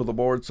on top of the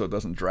board so it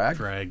doesn't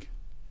drag.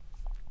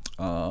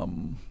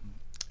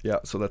 Yeah,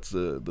 so that's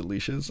the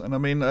leashes. And I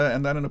mean,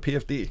 and then in a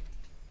PFD.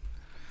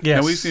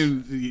 Yes. Now we've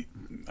seen,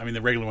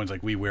 the regular ones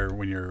like we wear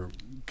when you're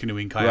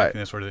canoeing, kayaking, Right.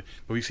 that sort of thing.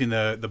 But we've seen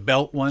the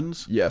belt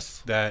ones.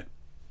 Yes. That,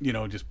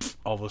 just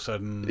all of a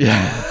sudden.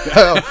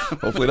 Yeah.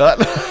 Hopefully not.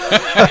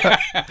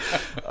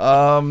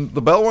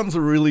 The belt ones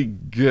are really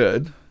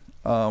good.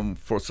 I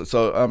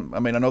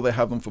know they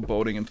have them for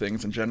boating and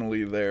things, and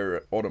generally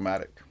they're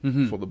automatic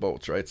for the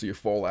boats, right? So you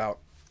fall out,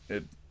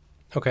 it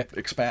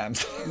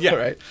expands. Yeah.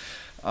 Right.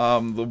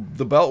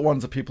 The belt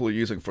ones that people are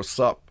using for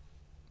SUP,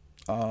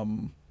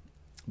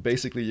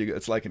 basically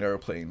it's like an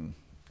airplane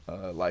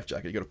life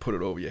jacket. You got to put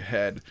it over your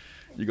head.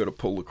 You got to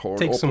pull the cord,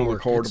 Takes some pull the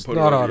work. cord It's and put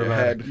it not over your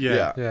automatic.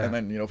 head. Yeah. And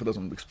then if it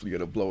doesn't, you got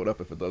to blow it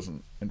up if it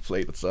doesn't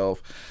inflate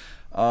itself.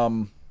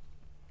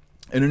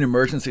 In an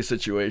emergency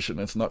situation,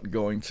 it's not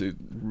going to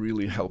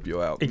really help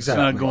you out. It's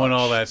not going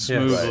all that Yeah.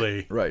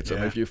 smoothly. Right. So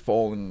Yeah. if you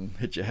fall and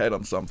hit your head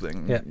on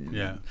something. Yeah.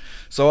 Yeah.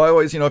 So I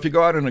always, if you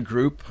go out in a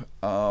group,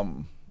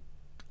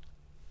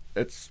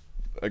 it's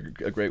a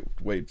great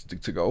way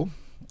to go,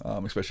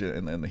 especially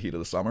in the heat of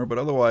the summer. But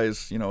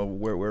otherwise,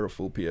 wear a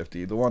full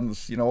PFD. The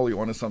ones, all you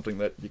want is something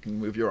that you can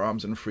move your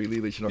arms in freely,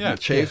 that you're not going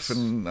to chafe. Yes.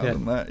 And other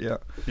than that,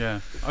 Yeah.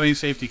 I mean,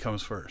 safety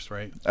comes first,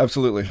 right?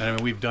 Absolutely. And I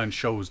mean, we've done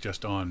shows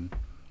just on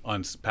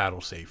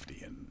paddle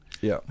safety, and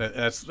Yeah.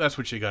 that's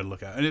what you got to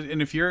look at.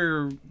 And if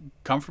you're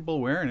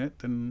comfortable wearing it,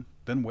 then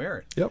wear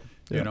it. Yep.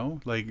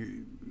 Like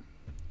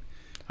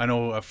I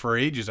know for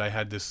ages I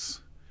had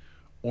this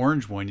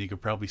orange one. You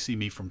could probably see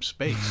me from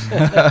space,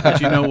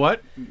 but you know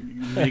what?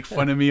 You make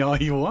fun of me all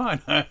you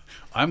want.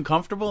 I'm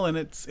comfortable and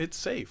it's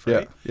safe,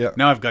 right? Yeah.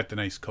 Now I've got the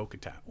nice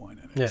Kokatat one,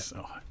 and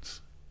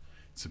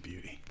it's a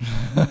beauty.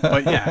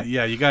 But yeah,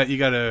 you got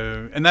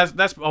to, and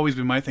that's always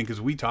been my thing,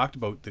 because we talked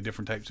about the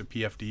different types of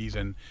PFDs,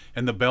 and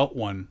the belt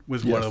one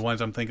was one of the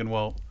ones I'm thinking,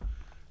 well,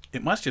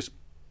 it must just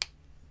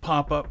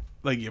pop up,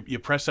 like you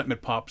press something,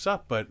 it pops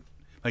up, but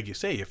like you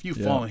say, if you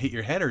fall and hit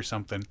your head or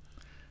something,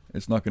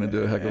 it's not going to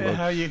do a heck of a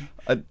how you.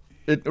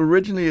 It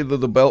originally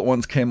the belt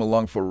ones came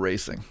along for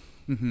racing.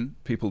 Mm-hmm.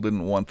 People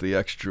didn't want the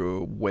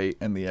extra weight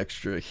and the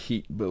extra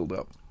heat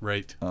buildup,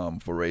 Right.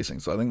 For racing.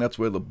 So I think that's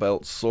where the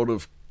belts sort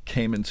of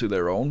came into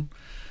their own,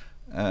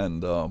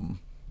 and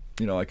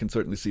I can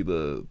certainly see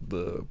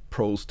the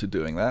pros to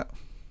doing that.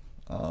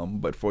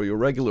 But for your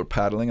regular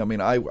paddling, I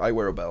mean, I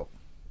wear a belt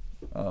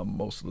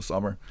most of the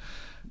summer,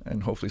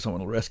 and hopefully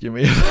someone will rescue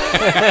me if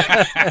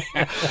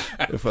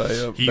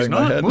I He's bang my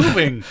not head.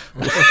 moving.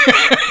 We'll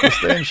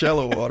stay in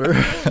shallow water.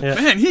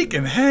 Man, he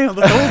can hold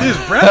his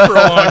breath for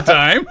a long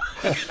time.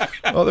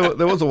 Well,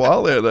 there was a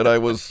while there that I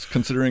was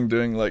considering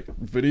doing, like,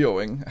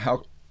 videoing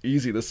how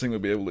easy this thing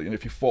would be able to, and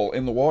if you fall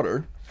in the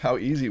water, how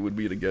easy it would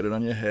be to get it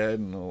on your head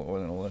and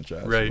all that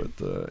jazz. Right.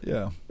 But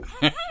yeah.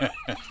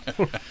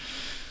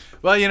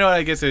 Well,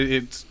 I guess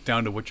it's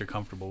down to what you're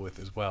comfortable with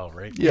as well,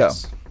 right? Yeah.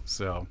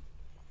 So,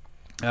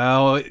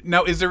 now,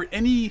 is there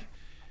any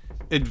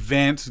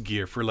advanced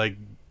gear for like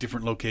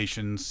different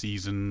locations,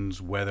 seasons,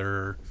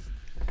 weather?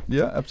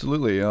 Yeah,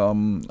 absolutely. I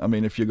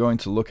mean, if you're going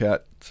to look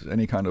at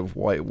any kind of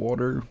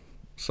whitewater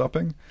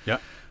supping, Yeah.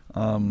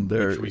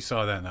 there We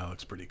saw that, and that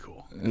looks pretty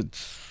cool.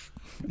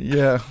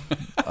 yeah,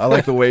 I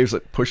like the waves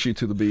that push you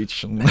to the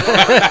beach, and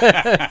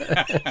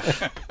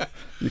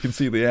you can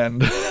see the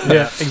end.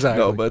 Yeah, exactly.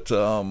 No, but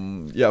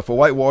for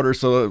whitewater,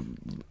 so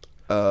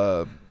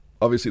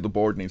obviously the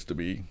board needs to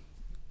be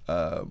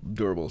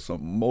durable. So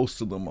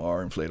most of them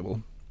are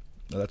inflatable.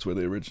 That's where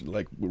they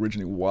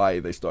originally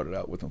why they started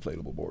out with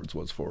inflatable boards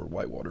was for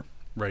whitewater.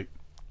 Right.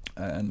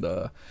 And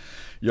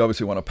you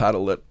obviously want to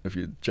paddle it if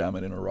you jam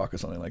it in a rock or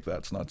something like that.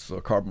 It's not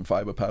so carbon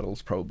fiber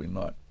paddles probably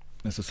not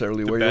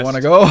necessarily where you want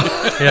to go.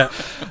 Yeah.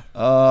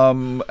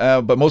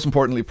 But most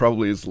importantly,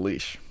 probably is the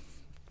leash.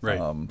 Right.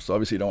 So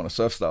obviously you don't want a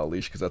surf style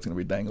leash because that's going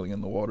to be dangling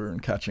in the water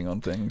and catching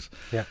on things.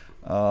 Yeah.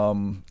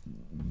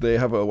 They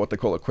have what they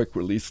call a quick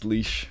release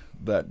leash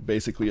that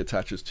basically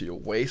attaches to your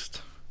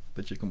waist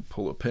that you can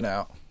pull a pin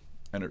out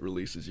and it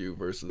releases you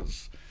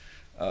versus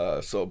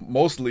So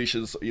most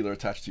leashes either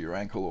attached to your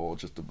ankle or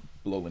just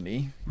below the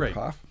knee, your Right.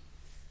 calf.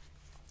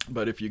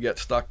 But if you get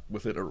stuck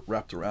with it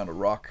wrapped around a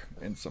rock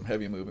in some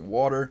heavy moving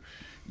water,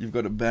 you've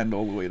got to bend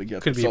all the way to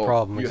get Could it. be a So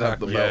problem, You have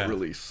the exactly. belt Yeah.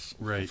 release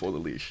Right. before the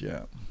leash,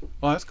 yeah.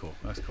 Well, that's cool.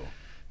 That's cool.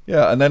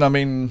 Yeah, and then I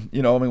mean,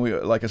 we,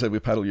 like I said, we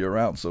paddle year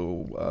round,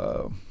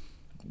 so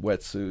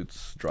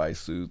wetsuits, dry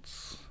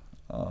suits.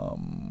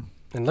 And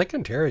Lake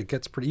Ontario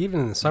gets pretty, even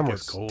in the summer,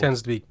 gets cold.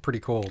 tends to be pretty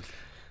cold.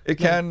 It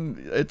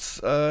can.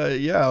 It's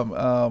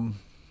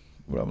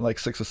well, I'm like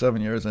 6 or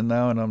 7 years in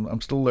now, and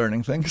I'm still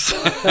learning things.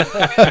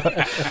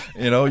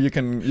 You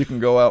can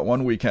go out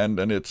one weekend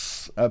and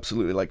it's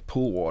absolutely like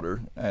pool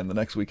water, and the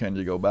next weekend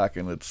you go back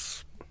and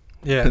it's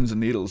Yeah, pins and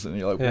needles, and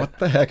you're like, Yeah. what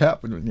the heck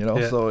happened?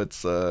 Yeah. So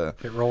it's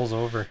it rolls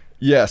over.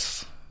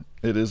 yes,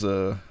 it is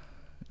a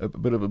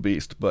bit of a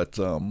beast, but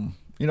on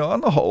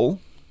the whole,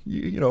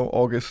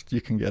 August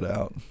you can get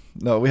out.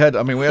 No, we had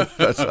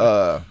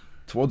that's,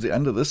 towards the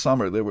end of this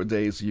summer, there were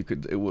days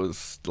it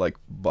was like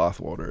bath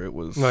water. It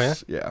was, Oh,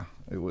 yeah,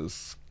 it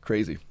was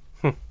crazy.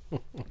 And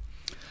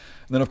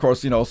then, of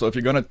course, so if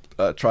you're going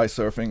to try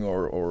surfing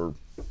or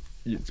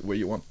where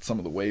you want some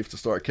of the waves to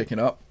start kicking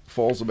up,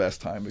 fall's the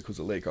best time because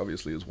the lake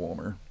obviously is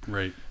warmer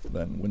Right.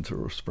 than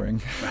winter or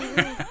spring.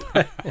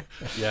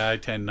 Yeah, I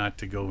tend not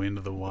to go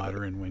into the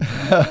water in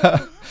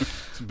winter.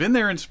 It's been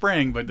there in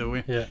spring, but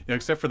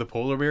except for the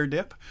polar bear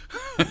dip,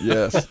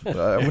 Yes,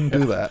 I wouldn't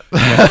do that.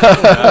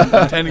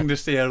 I'm tending to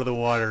stay out of the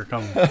water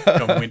come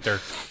winter.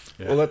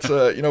 Yeah. Well, that's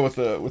with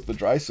the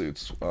dry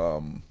suits. I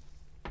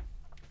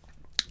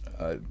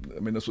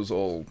mean, this was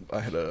all. I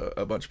had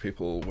a bunch of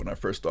people when I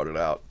first started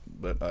out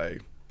that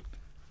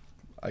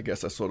I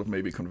guess I sort of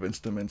maybe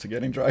convinced them into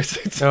getting dry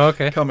suits. Oh,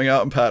 okay. Coming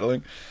out and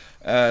paddling,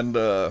 and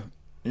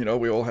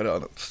we all had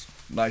a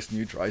nice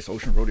new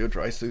Ocean Rodeo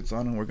dry suits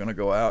on, and we're gonna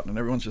go out, and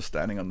everyone's just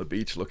standing on the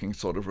beach looking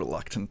sort of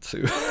reluctant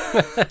to.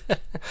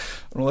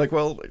 And we're like,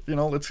 well,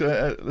 let's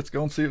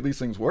go and see if these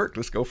things work.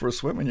 Let's go for a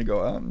swim when you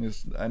go out, and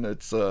it's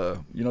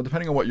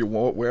depending on what you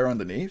wear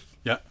underneath.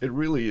 Yeah. It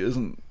really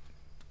isn't.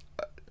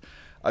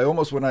 I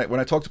almost when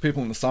I talk to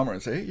people in the summer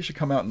and say, hey, you should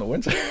come out in the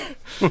winter,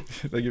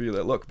 they give you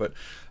that look, but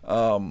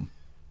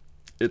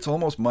it's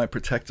almost my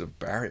protective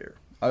barrier.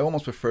 I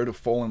almost prefer to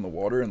fall in the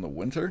water in the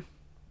winter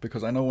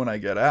because I know when I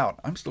get out,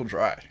 I'm still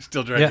dry.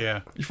 Still dry. Yeah.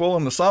 Yeah. You fall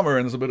in the summer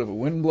and there's a bit of a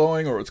wind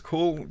blowing or it's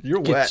cool,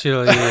 you're Get wet.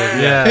 chilly.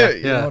 Yeah,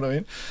 You know what I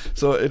mean?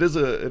 So it is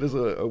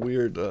a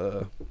weird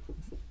thing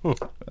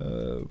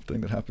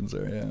that happens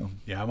there. Yeah.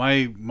 Yeah.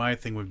 My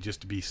thing would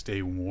just be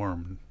stay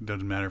warm.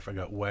 Doesn't matter if I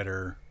got wet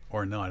or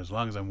not. As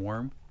long as I'm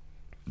warm,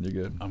 You're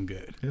good. I'm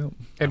good. Yeah.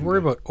 I'd worry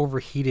about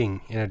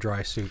overheating in a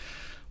dry suit.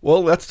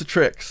 Well, that's the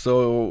trick.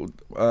 So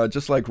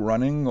just like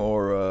running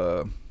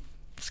or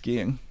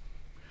skiing,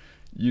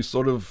 you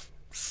sort of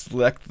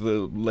select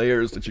the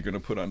layers that you're going to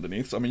put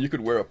underneath. So, I mean, you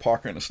could wear a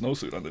parka and a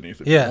snowsuit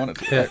underneath if you wanted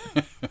to. Yeah.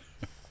 Right?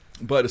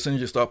 But as soon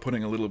as you start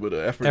putting a little bit of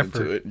effort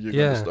into it, you're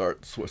going to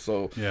start.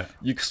 So Yeah.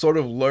 you sort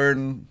of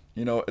learn,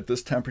 at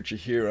this temperature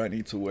here, I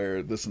need to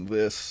wear this and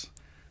this.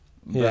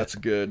 Yeah. That's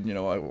good.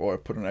 Or I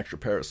put an extra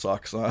pair of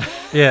socks on.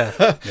 Yeah.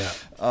 Yeah.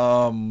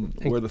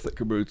 Wear the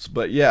thicker boots.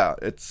 But yeah,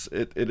 it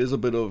is a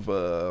bit of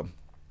a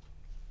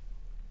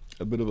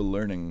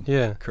learning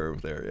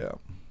curve there. Yeah.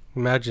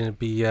 Imagine it'd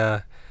be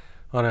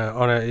on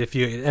a if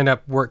you end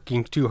up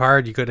working too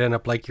hard, you could end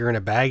up like you're in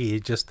a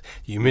baggie. Just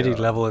the humidity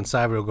level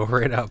inside will go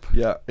right up.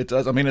 Yeah, it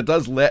does. I mean, it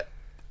does let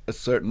a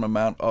certain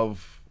amount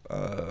of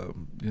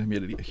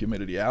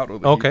humidity out. Or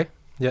the Okay. heat.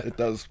 Yeah. It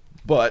does.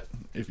 But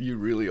if you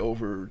really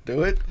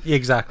overdo it,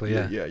 Exactly.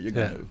 Yeah. you're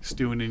gonna.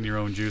 Stewing in your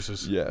own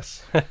juices.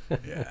 Yes.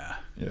 Yeah.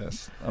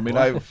 Yes. I mean,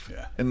 Well,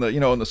 yeah. in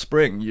the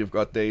spring, you've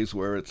got days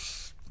where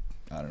it's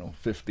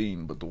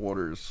 15, but the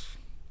water's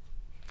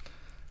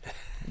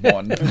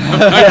 1.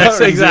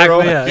 Yes, or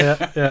exactly. 0.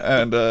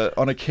 Yeah. And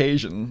on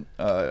occasion,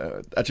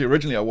 actually,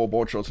 originally I wore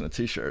board shorts and a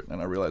t-shirt,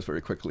 and I realized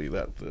very quickly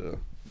that the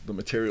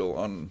material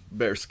on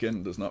bare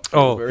skin does not feel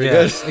Oh, very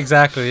yes, good.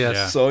 exactly. Yes.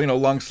 Yeah. So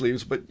long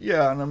sleeves, but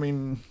yeah, and I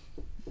mean,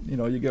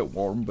 you get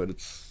warm, but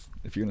it's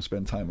if you're going to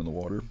spend time in the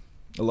water.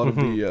 A lot of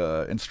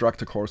the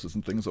instructor courses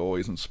and things are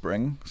always in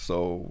spring.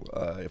 So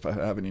if I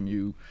have any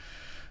new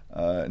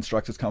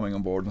instructors coming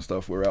on board and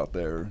stuff, we're out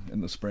there in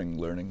the spring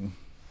learning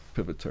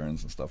pivot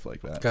turns and stuff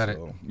like that. Got it.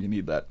 So you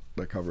need that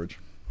coverage.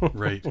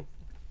 Right.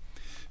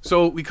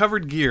 So we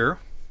covered gear,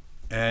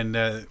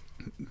 and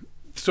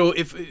so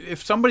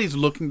if somebody's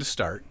looking to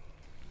start,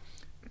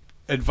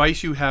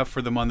 advice you have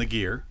for them on the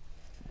gear,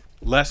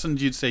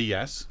 lessons you'd say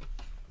yes,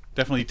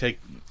 definitely take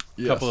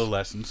a couple of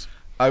lessons,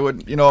 I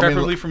would,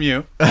 preferably from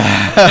you.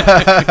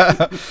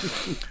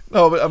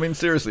 No, but I mean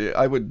seriously,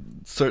 I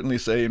would certainly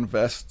say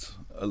invest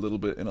a little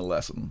bit in a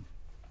lesson.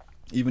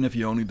 Even if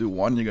you only do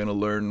one, you're going to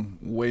learn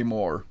way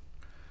more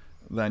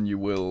than you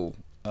will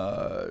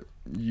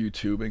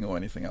YouTubing or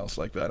anything else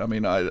like that. I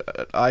mean,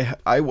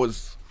 I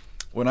was,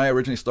 when I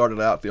originally started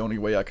out, the only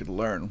way I could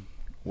learn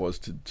was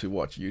to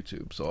watch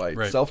YouTube. So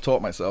I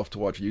self-taught myself to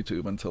watch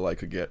YouTube until I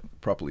could get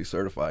properly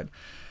certified.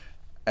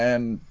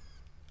 And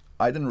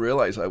I didn't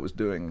realize I was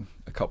doing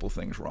a couple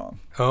things wrong,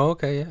 Oh,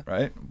 okay, yeah.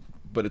 right?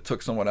 But it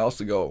took someone else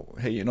to go,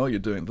 hey, you know you're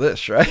doing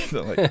this, right?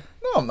 They're like,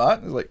 no, I'm not.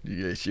 It's like,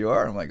 yes, you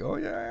are. I'm like, oh,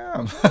 yeah, I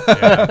am.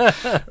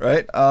 Yeah.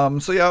 Right?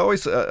 So, yeah, I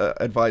always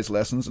advise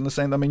lessons in the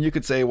same. I mean, you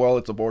could say, well,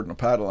 it's a board and a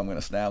paddle. I'm going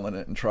to stand on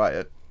it and try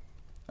it.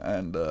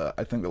 And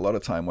I think a lot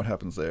of time what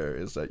happens there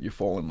is that you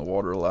fall in the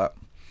water a lot,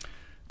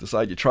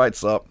 decide you tried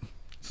sup,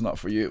 it's not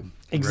for you.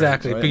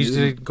 Exactly, Right. because you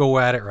didn't go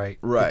at it right.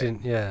 You Right.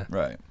 didn't- yeah.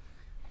 Right.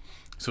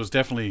 So it's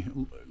definitely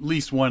at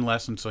least one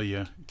lesson, so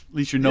at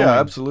least you know. Yeah,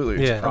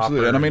 absolutely. Yeah.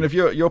 Absolutely. And I mean,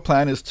 proper. if your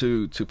plan is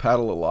to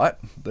paddle a lot,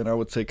 then I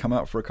would say come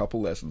out for a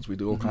couple lessons. We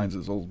do all kinds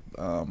of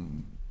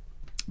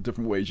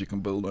different ways you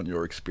can build on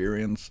your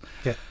experience.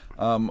 Yeah.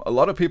 A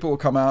lot of people will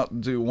come out,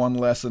 do one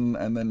lesson,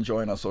 and then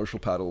join our social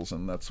paddles,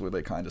 and that's where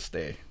they kind of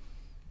stay.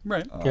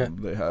 Right. Yeah.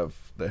 They have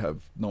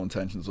no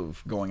intentions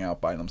of going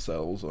out by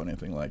themselves or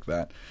anything like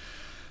that.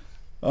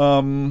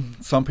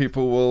 Some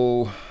people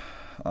will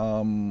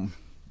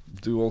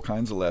do all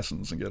kinds of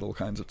lessons and get all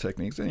kinds of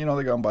techniques, and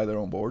they go and buy their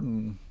own board,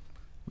 and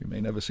we may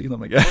never see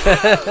them again.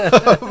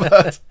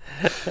 But,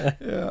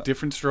 yeah,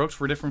 Different strokes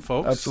for different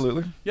folks.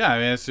 absolutely. Yeah, I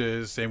mean it's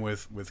the same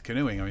with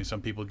canoeing. I mean, some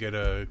people get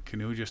a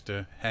canoe just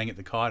to hang at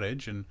the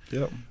cottage, and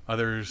Yep.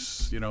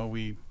 others,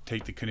 we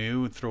take the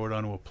canoe and throw it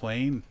onto a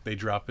plane. They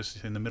drop us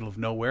in the middle of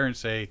nowhere and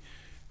say,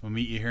 "We'll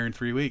meet you here in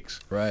 3 weeks."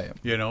 Right.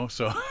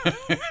 So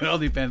it all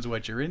depends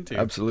what you're into.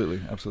 Absolutely.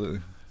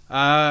 Absolutely.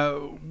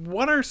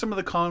 What are some of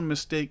the common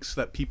mistakes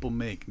that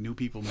new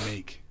people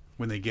make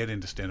when they get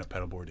into stand-up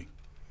paddleboarding?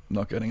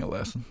 Not getting a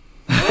lesson.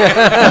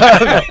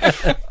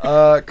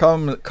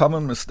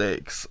 Common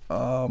mistakes.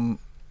 I'm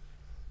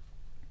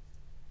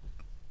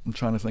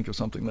trying to think of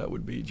something that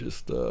would be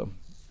just,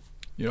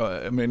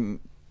 I mean,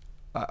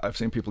 I've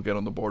seen people get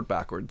on the board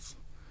backwards.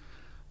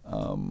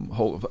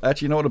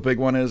 Actually, you know what a big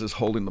one is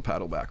holding the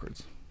paddle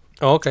backwards.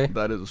 Oh, okay.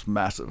 That is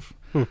massive.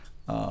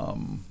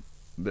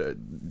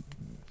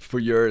 For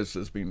years,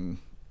 there's been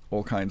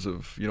all kinds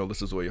of,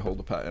 this is the way you hold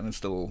the paddle, and it's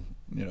still,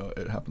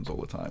 it happens all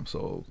the time.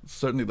 So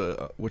certainly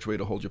which way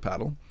to hold your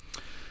paddle.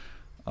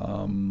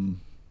 I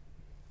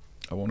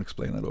won't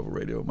explain that over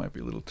radio. It might be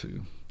a little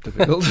too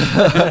difficult.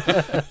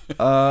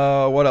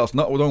 What else?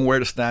 Don't where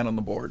to stand on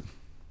the board.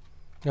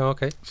 Oh,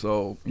 okay.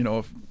 So,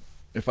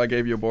 if I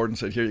gave you a board and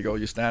said, here you go,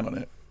 you stand on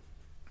it,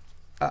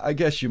 I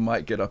guess you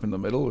might get up in the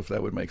middle, if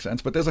that would make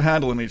sense. But there's a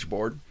handle on each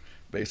board.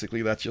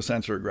 Basically, that's your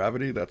center of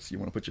gravity. You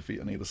want to put your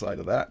feet on either side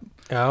of that.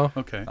 Oh.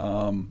 Okay.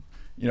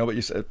 But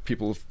you said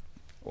people,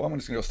 well, I'm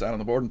just going to go stand on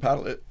the board and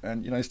paddle it.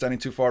 And, you're standing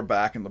too far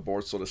back and the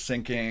board's sort of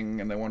sinking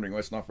and they're wondering why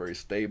it's not very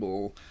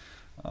stable.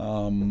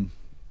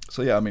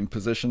 So, yeah, I mean,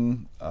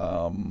 position,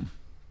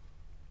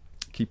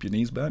 keep your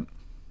knees bent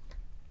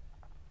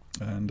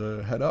and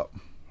head up.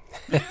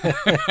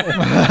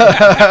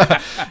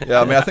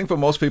 Yeah, I mean, I think for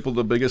most people,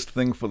 the biggest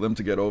thing for them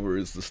to get over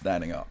is the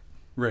standing up.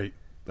 Right.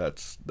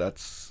 That's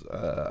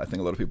I think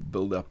a lot of people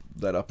build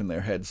that up in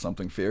their heads,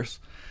 something fierce,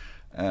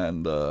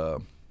 and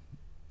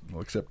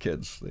except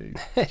kids, they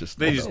just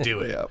do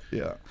it.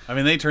 Yeah. I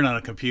mean, they turn on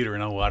a computer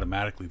and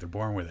automatically they're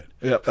born with it.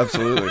 Yeah,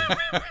 absolutely.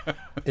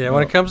 Yeah,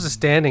 when it comes to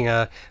standing,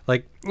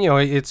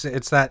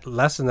 it's that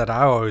lesson that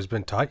I've always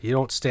been taught. You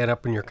don't stand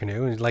up in your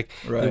canoe, and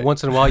Right.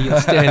 once in a while you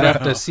stand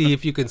up to see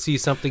if you can see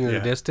something in Yeah.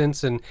 the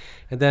distance. And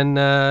then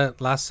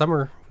last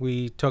summer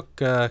we took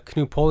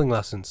canoe poling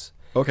lessons,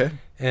 Okay.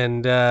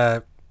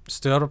 and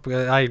stood up.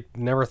 I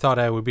never thought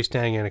I would be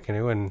standing in a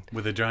canoe, and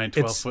With a giant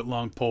It's- 12-foot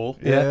long pole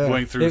Yeah.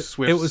 going through it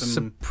swifts was and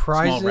small rapids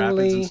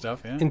surprisingly and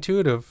stuff. Yeah.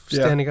 intuitive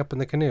Yeah. standing up in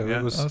the canoe. Yeah.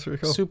 It was Oh, that's really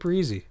cool. super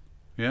easy.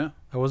 Yeah.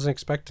 I wasn't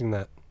expecting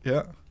that.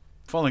 Yeah.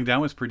 Falling down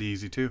was pretty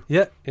easy too.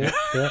 Yeah. I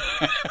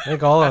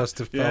think all of us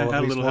to Yeah, fall had at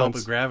a least little help once.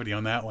 with gravity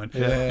on that one.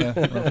 Yeah.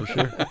 No, for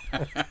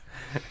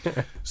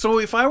sure. So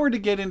if I were to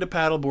get into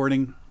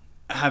paddleboarding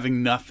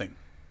having nothing,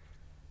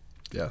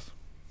 Yes.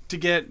 to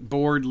get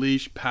board,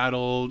 leash,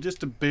 paddle,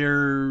 just a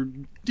bare,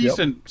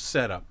 decent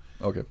setup,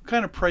 Okay. what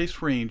kind of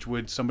price range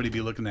would somebody be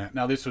looking at?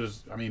 Now this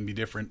was, be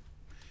different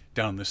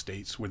down in the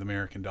States with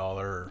American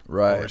dollar or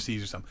Right.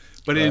 overseas or something.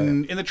 But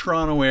in the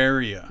Toronto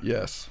area,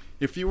 Yes.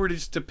 if you were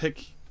just to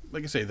pick,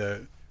 like I say,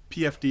 the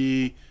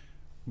PFD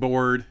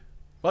board,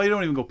 well, you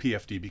don't even go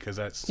PFD because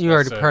that's You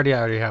already already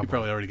have you one.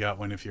 probably already got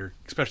one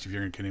especially if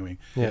you're in canoeing.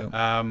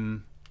 Yeah.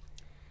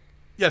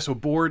 So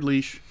board,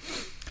 leash,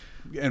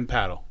 and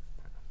paddle.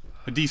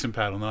 A decent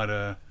paddle, not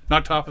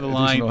top of the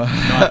line,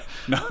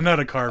 not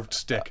a carved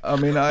stick. I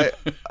mean,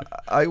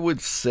 I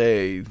would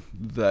say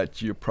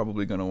that you're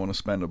probably going to want to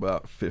spend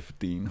about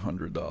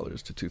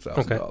 $1,500 to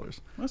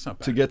 $2,000 That's not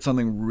bad. to get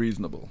something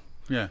reasonable.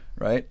 Yeah.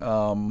 Right?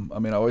 I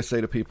mean, I always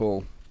say to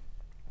people,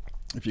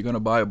 if you're going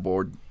to buy a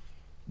board,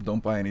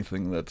 don't buy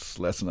anything that's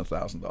less than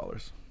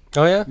 $1,000.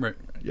 Oh yeah. Right.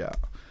 Yeah.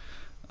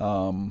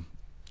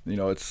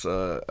 It's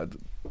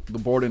the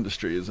board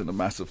industry is in a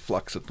massive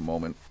flux at the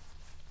moment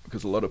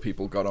because a lot of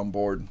people got on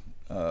board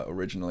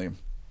originally,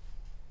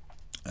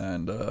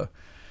 and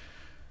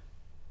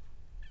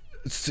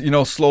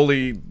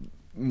slowly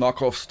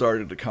knockoffs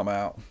started to come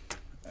out.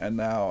 And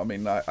now, I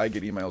mean, I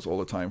get emails all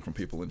the time from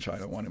people in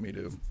China wanting me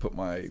to put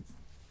my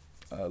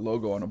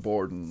logo on a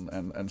board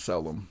and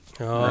sell them.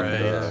 Oh, Right.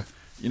 okay, yeah.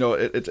 You know,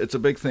 it's a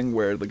big thing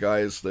where the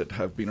guys that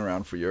have been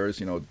around for years,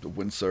 you know, the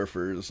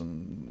windsurfers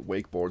and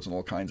wakeboards and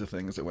all kinds of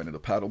things that went into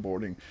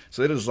paddleboarding.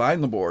 So they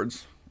design the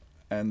boards,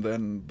 and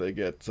then they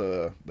get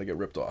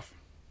ripped off,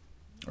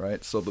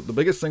 right? So the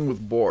biggest thing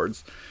with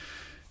boards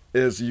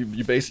is you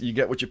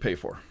get what you pay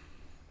for,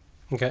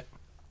 Okay.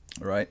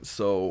 right?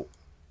 So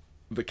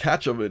the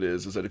catch of it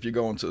is that if you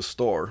go into a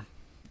store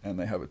and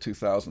they have a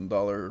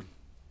 $2,000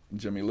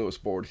 Jimmy Lewis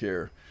board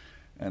here,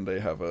 and they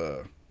have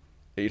a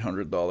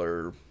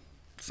 $800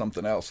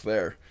 something else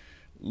there,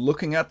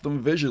 looking at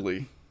them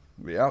visually,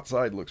 the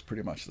outside looks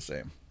pretty much the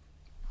same.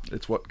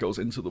 It's what goes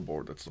into the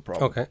board that's the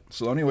problem. Okay.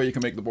 So the only way you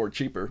can make the board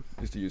cheaper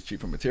is to use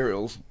cheaper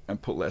materials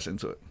and put less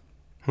into it,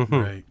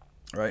 Right.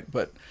 right?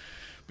 But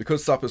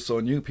because SUP is so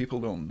new, people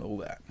don't know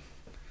that.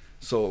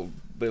 So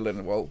they let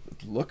it, well,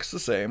 it looks the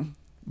same,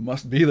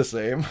 must be the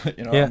same.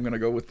 You know, Yeah. I'm gonna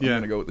go with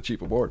the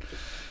cheaper board.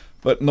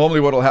 But normally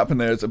what will happen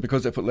there is that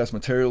because they put less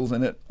materials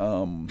in it,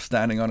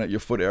 standing on it, your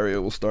foot area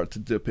will start to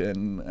dip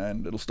in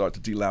and it'll start to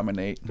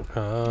delaminate.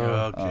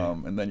 Oh,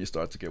 Okay. And then you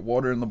start to get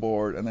water in the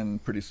board, and then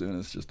pretty soon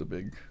it's just a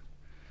big...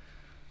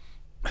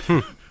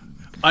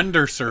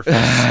 Undersurface.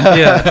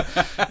 yeah.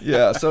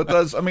 Yeah, so it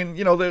does. I mean,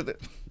 you know,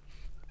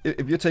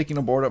 if you're taking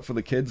a board up for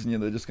the kids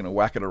and they're just going to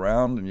whack it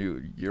around and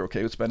you're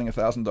okay with spending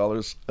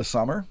 $1,000 a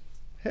summer,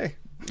 hey,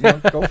 you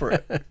know, go for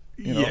it.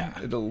 You know,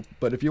 Yeah.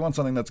 But if you want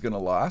something that's going to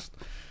last,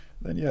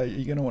 then yeah,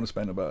 you're going to want to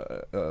spend about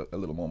a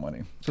little more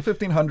money. So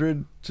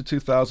 $1,500 to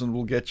 $2,000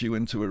 will get you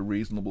into a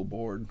reasonable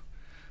board,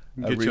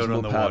 a Get you out on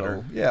reasonable the paddle.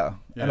 water. Yeah.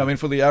 Yeah. And I mean,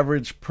 for the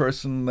average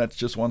person that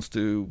just wants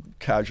to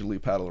casually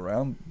paddle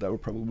around, that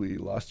would probably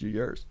last you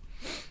years.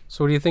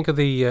 So what do you think of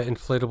the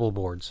inflatable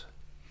boards?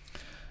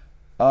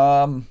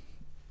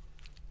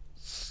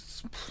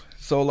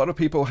 So a lot of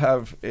people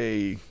have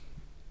I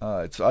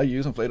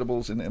use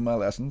inflatables in my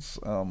lessons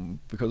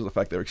because of the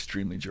fact they're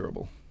extremely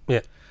durable.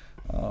 Yeah.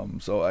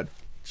 So I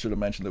should have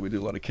mentioned that we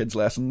do a lot of kids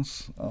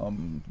lessons.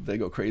 They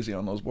go crazy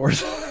on those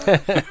boards,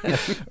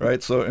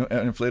 right? So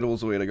inflatable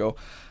is the way to go.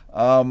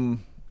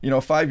 You know,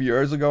 5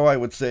 years ago, I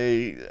would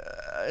say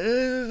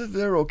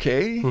they're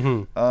okay,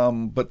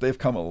 but they've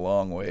come a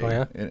long way Oh,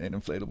 yeah? in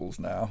inflatables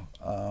now.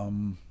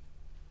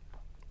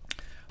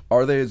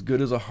 Are they as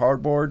good as a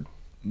hardboard?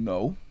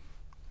 No.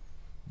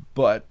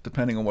 But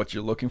depending on what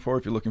you're looking for,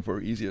 if you're looking for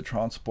easier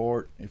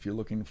transport, if you're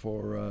looking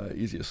for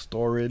easier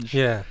storage,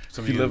 Yeah.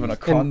 if you live in a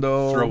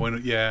condo, Throw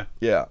in, yeah.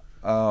 yeah,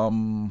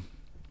 and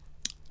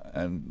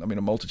I mean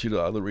a multitude of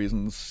other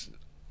reasons,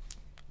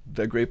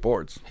 they're great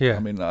boards. Yeah. I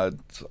mean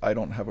I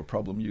don't have a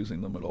problem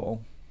using them at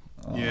all.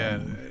 Yeah,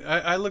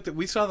 I looked at.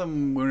 We saw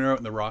them when we were out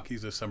in the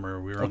Rockies this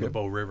summer. We were on the Okay.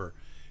 Bow River,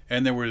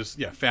 and there was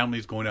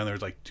families going down. There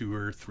was like 2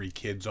 or 3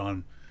 kids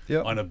on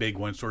a big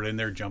one, sort of, and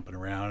they're jumping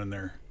around and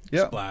they're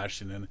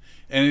splashing, and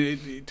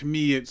it, to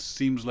me it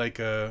seems like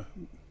a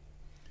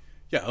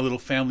little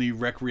family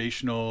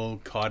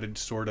recreational cottage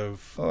sort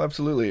of Oh,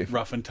 absolutely.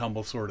 rough and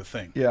tumble sort of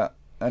thing. Yeah,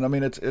 and I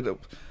mean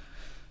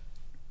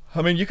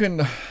I mean you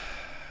can.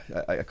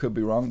 I could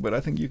be wrong, but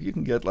I think you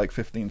can get like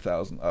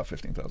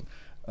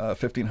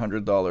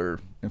 $1,500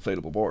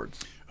 inflatable boards.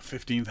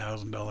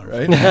 $15,000,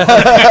 Right?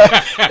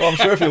 Well, I'm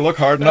sure if you look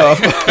hard enough.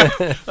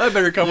 I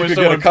better come You with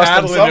could get a someone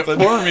custom paddling something.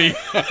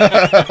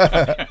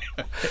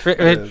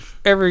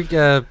 it for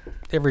me.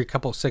 Every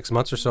couple 6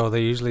 months or so,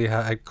 they usually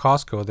at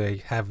Costco they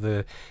have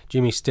the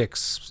Jimmy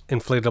Sticks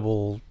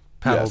inflatable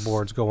paddle Yes.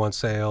 boards go on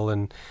sale,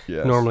 and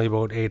Yes. normally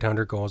about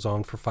 $800 goes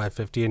on for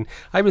 $550. And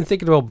I've been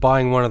thinking about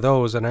buying one of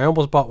those, and I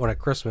almost bought one at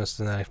Christmas,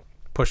 and I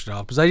pushed it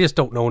off because I just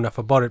don't know enough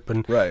about it.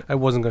 But Right. I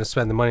wasn't going to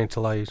spend the money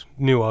until I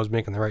knew I was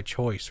making the right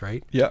choice,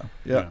 right? Yeah.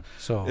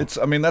 So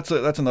I mean, that's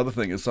another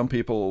thing is some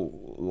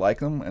people like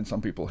them and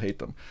some people hate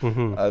them.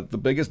 The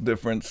biggest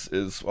difference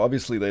is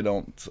obviously they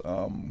don't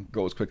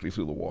go as quickly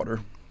through the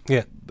water.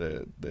 yeah,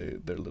 They're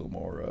a little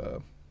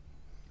more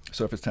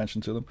surface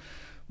tension to them,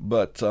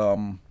 but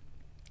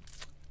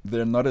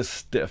they're not as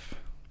stiff.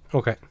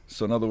 okay.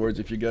 So in other words,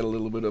 if you get a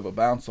little bit of a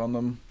bounce on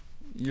them,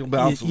 you'll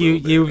bounce a You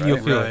little bit. you'll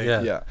right? feel Right. it,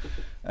 yeah. Yeah,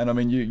 and I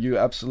mean you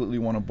absolutely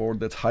want a board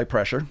that's high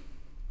pressure.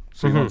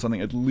 So you want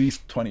something at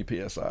least 20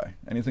 psi.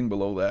 Anything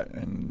below that,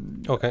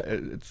 and Okay.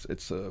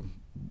 it's a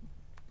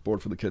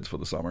board for the kids for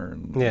the summer,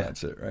 and Yeah.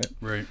 that's it, right?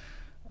 Right.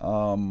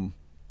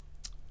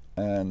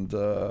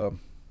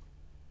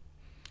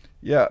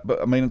 Yeah,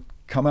 but I mean,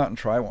 come out and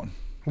try one.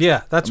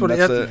 Yeah, that's I mean,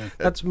 what that's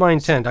that's my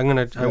intent. I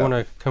Yeah. want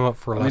to come up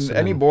for a I mean, lesson.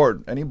 any and-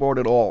 board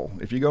at all.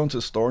 If you go into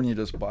a store and you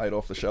just buy it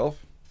off the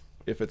shelf,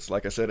 if it's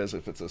like I said, as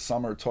if it's a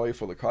summer toy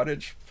for the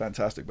cottage,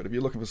 fantastic. But if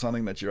you're looking for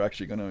something that you're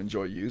actually going to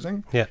enjoy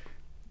using, Yeah.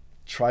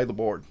 try the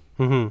board.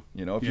 Mm-hmm.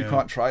 You know, if you Yeah.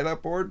 can't try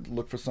that board,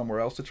 look for somewhere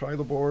else to try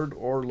the board,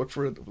 or look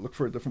for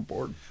a different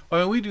board. I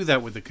mean, we do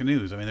that with the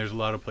canoes. I mean, there's a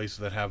lot of places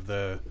that have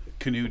the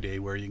canoe day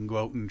where you can go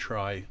out and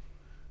try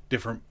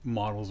different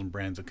models and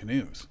brands of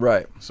canoes.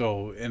 Right.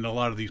 So, and a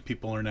lot of these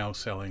people are now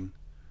selling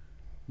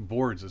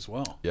boards as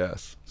well.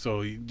 Yes.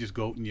 So you just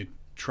go out and you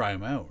try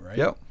them out, right?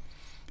 Yep.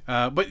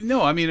 But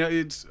no, I mean,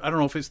 I don't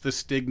know if it's the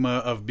stigma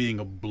of being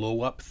a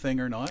blow up thing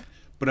or not,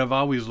 but I've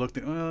always looked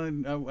at, well, I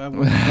wouldn't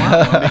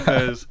want one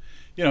because,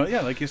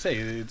 like you say,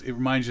 it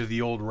reminds you of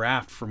the old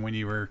raft from when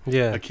you were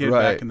a kid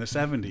Right. back in the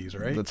 70s,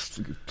 right?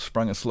 That's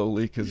sprung it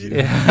slowly because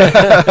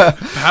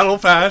Paddle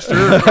faster,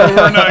 or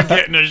we're not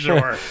getting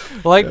ashore.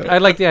 Well, I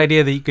like the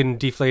idea that you can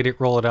deflate it,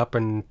 roll it up,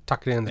 and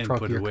tuck it in the And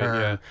trunk put of it your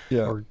away, car,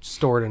 yeah. or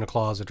store it in a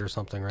closet or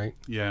something, right?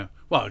 Yeah.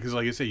 Well, because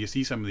like I say, you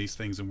see some of these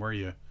things and where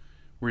you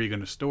going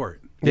to store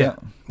it, Yeah.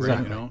 right?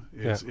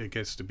 Exactly. It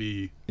gets to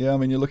be Yeah, I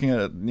mean, you're looking at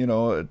it,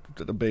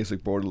 at a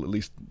basic board, at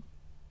least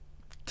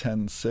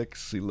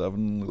 10.6,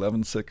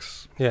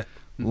 11.6 Yeah.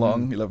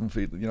 long, 11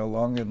 feet,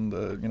 long, and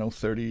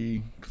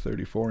 30,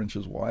 34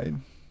 inches wide.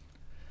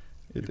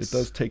 It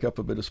does take up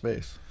a bit of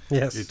space.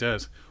 Yes. it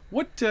does.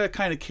 What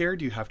kind of care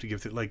do you have to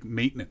give to it, like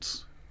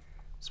maintenance?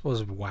 I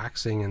suppose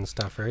waxing and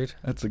stuff, right?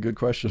 That's a good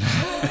question.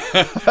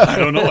 I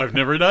don't know. I've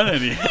never done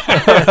any.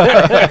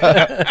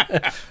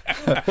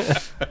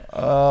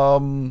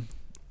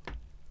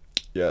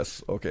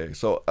 Yes. Okay.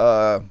 So,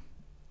 on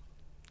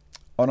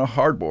a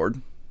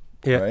hardboard,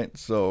 Yeah. right?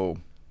 So,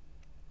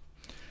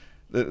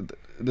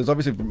 there's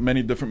obviously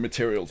many different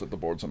materials that the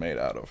boards are made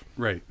out of.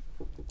 Right.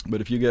 But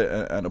if you get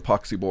an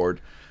epoxy board,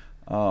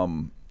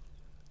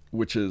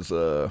 which is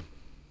a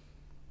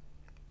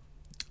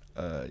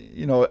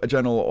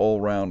general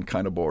all-round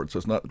kind of board, so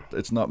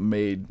it's not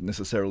made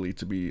necessarily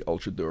to be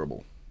ultra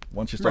durable.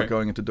 Once you start Right.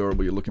 going into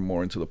durable, you're looking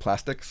more into the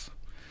plastics.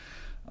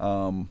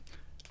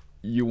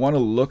 You want to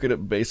look at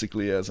it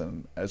basically as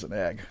an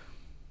egg.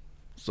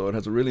 So it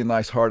has a really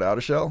nice hard outer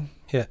shell,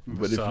 Yeah.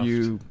 but Soft if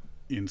you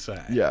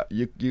inside.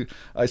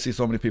 I see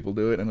so many people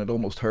do it, and it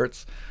almost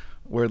hurts.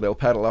 Where they'll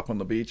paddle up on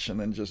the beach and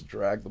then just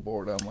drag the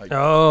board. I'm like,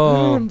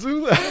 Oh. don't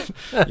do that.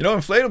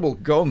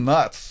 Inflatable, go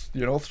nuts.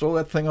 Throw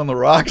that thing on the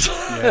rocks.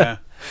 Yeah.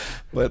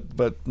 but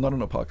not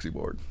an epoxy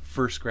board.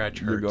 First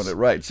scratch You're hurts. going to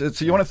right. So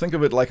you want to think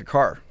of it like a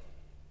car.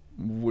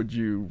 Would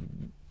you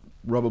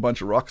rub a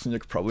bunch of rocks and you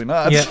could probably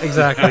not. Yeah,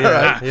 exactly.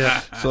 Yeah.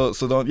 Yeah. So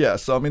don't. Yeah.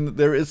 So I mean,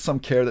 there is some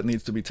care that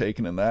needs to be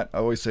taken in that. I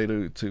always say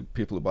to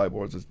people who buy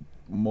boards is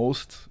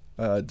most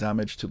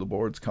damage to the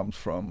boards comes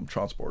from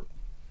transport.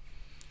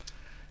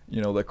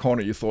 The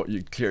corner you thought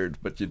you cleared,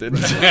 but you didn't.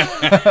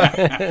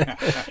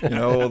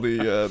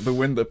 The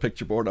wind that picked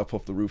your board up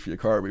off the roof of your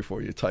car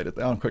before you tied it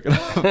down quick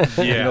enough.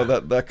 Yeah.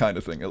 That kind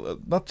of thing.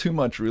 Not too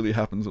much really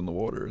happens in the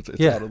water. It's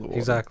Yeah, out of the water.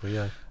 exactly.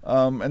 Yeah.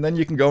 And then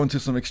you can go into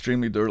some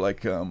extremely durable,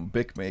 like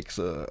Bic makes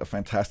a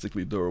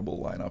fantastically durable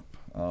lineup.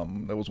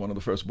 That was one of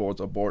the first boards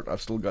I bought.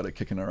 I've still got it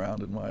kicking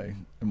around in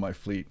my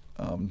fleet,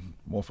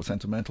 more for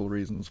sentimental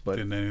reasons, but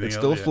Than anything it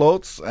still else, yeah.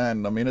 floats,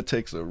 and I mean it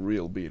takes a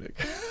real beating.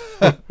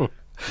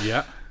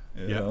 Yeah.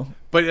 You Yeah. know?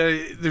 But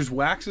there's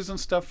waxes and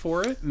stuff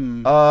for it,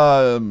 and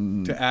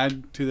to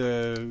add to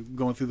the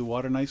going through the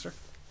water nicer,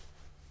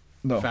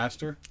 no.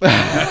 faster.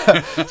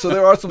 So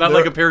there are some Not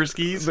like a pair of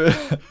skis.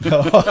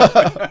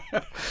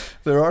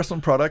 There are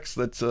some products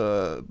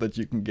that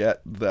you can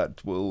get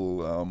that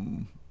will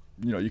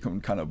you can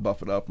kind of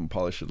buff it up and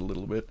polish it a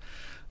little bit.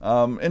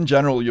 In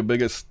general, your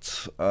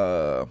biggest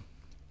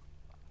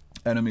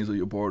enemies of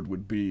your board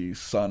would be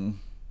sun,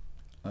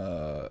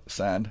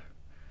 sand,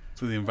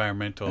 So the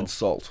environmental. and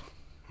salt,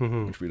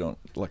 Mhm. which we don't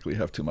luckily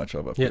have too much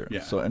of up Yeah. here.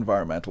 Yeah. So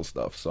environmental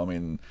stuff. So I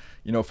mean,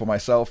 for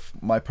myself,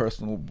 my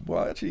personal,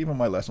 well, actually even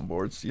my lesson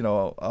boards,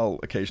 I'll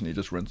occasionally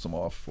just rinse them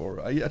off,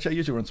 or I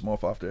usually rinse them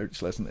off after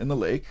each lesson in the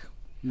lake,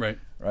 Right.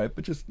 right?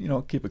 But just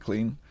keep it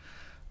clean.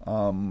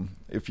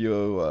 If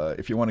you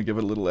want to give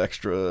it a little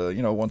extra,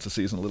 once a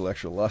season, a little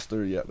extra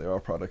luster, yeah, there are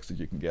products that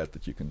you can get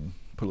that you can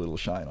put a little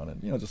shine on it.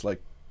 Just like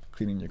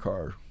cleaning your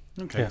car.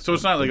 Okay. Yeah. So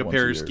it's not like a Once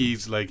pair a of year.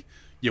 skis like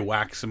you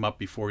wax them up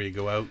before you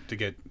go out to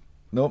get.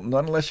 Nope,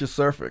 not unless you're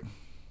surfing.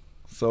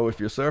 So if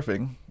you're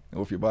surfing,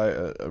 or if you buy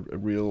a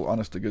real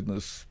honest to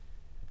goodness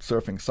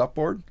surfing sup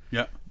board,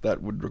 Yeah.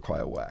 that would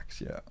require wax,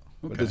 yeah.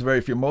 But Okay. there's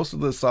very few. Most of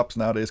the sups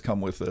nowadays come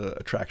with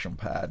a traction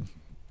pad.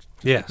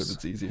 Yes. Because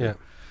it's easier. Yeah.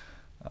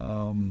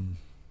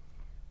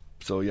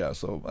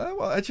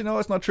 Well, actually, no,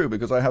 that's not true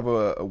because I have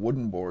a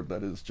wooden board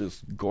that is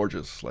just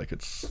gorgeous. Like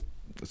it's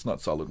not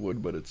solid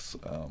wood, but it's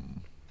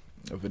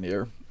a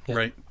veneer, Yeah.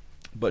 Right.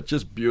 but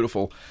just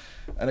beautiful.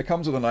 And it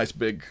comes with a nice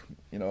big,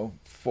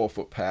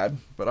 4-foot pad,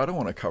 but I don't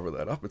want to cover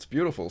that up. It's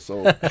beautiful,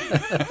 so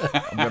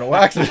I'm going to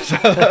wax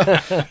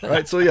it.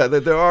 Right? So yeah,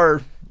 there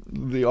are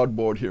the odd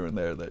board here and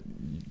there that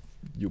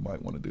you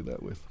might want to do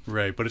that with.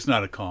 Right. But it's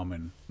not a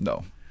common.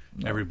 No.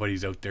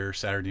 Everybody's out there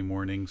Saturday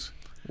mornings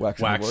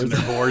Waxing, waxing the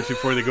their boards. boards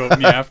before they go up in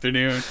the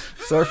afternoon.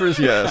 Surfers,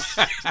 yes.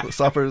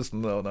 Suppers,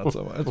 no, not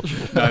so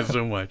much. Not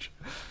so much.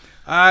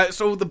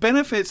 So the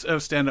benefits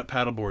of stand-up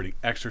paddleboarding: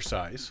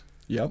 exercise,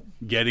 Yep.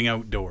 getting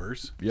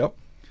outdoors. Yep.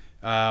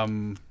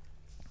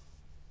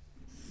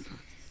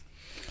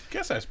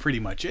 Guess that's pretty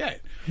much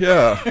it.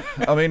 Yeah.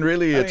 I mean,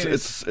 really, I it's mean,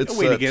 it's a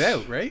way to that- get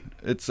out, right?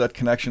 It's that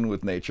connection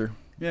with nature.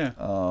 Yeah.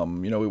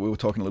 We were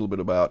talking a little bit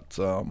about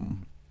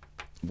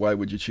why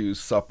would you choose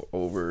SUP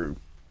over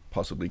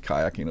possibly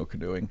kayaking or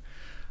canoeing.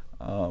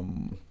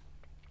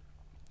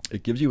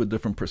 It gives you a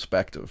different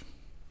perspective,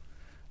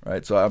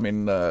 right? So I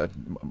mean,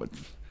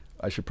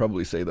 I should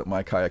probably say that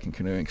my kayak and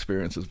canoeing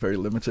experience is very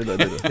limited. I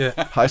did a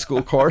Yeah. high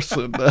school course,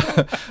 and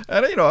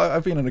you know,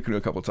 I've been in a canoe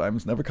a couple of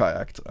times, never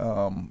kayaked.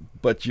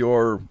 But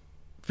your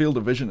field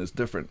of vision is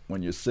different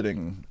when you're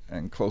sitting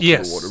and close to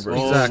Yes. the water versus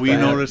Oh, Exactly. we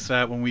Yeah. noticed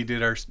that when we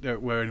did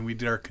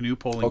our canoe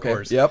polling Okay,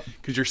 course. yep.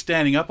 Because you're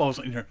standing up all of a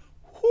sudden, you're,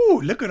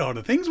 whoo, look at all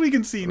the things we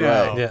can see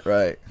now. right, Yeah.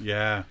 right.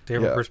 Yeah.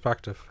 Different Yeah.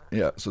 perspective.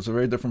 Yeah, so it's a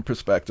very different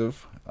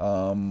perspective,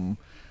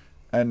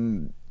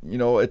 and you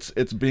know, it's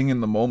being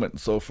in the moment.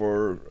 So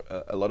for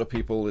a lot of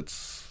people,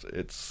 it's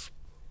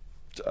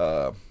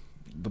the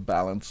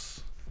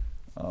balance,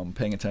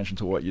 paying attention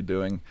to what you're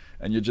doing,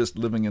 and you're just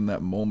living in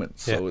that moment.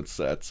 So Yeah. it's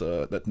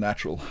that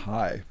natural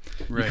high.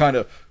 Right. You kind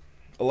of,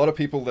 a lot of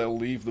people, they'll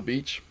leave the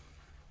beach,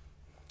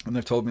 and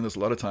they've told me this a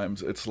lot of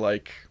times. It's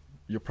like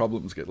your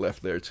problems get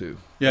left there too.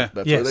 Yeah.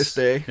 That's where they Yes.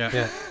 stay. Yeah.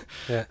 Yeah.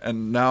 Yeah.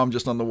 And now I'm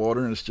just on the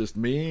water, and it's just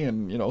me.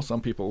 And you know,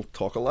 some people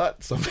talk a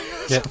lot. Some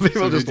Yeah. people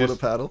So they just want to just-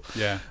 paddle.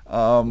 Yeah.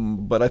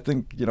 But I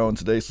think, you know, in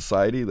today's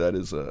society, that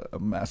is a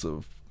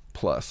massive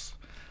plus.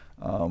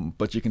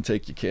 But you can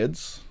take your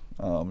kids.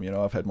 You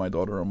know, I've had my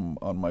daughter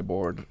on my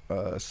board,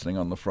 sitting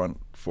on the front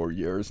for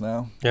years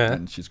now. Yeah.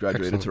 And she's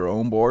graduated Excellent. to her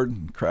own board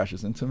and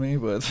crashes into me.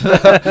 But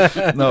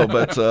no,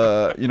 but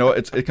you know,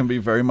 it can be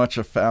very much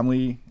a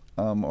family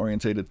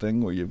orientated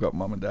thing where you've got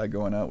mom and dad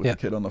going out with Yeah. the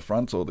kid on the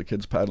front, or the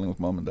kid's paddling with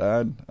mom and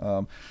dad.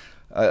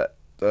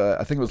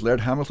 I think it was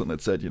Laird Hamilton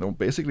that said, you know,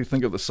 basically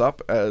think of the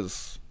SUP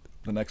as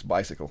the next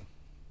bicycle,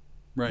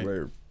 Right.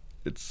 where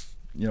it's,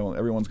 you know,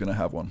 everyone's going to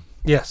have one.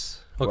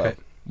 Yes. Okay. Well,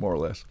 more or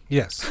less.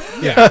 Yes.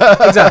 Yeah.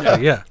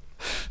 Exactly. Yeah.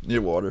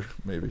 Near water,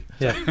 maybe.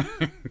 Yeah.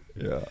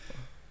 Yeah.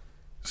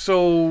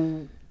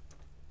 So,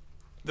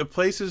 the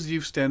places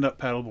you stand up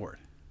paddleboard,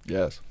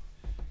 Yes.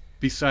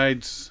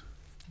 besides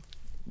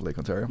Lake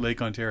Ontario.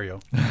 Lake Ontario.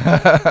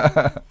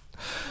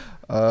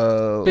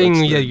 Being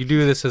let's yeah, think. you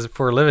do this as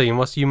for a living. You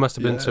must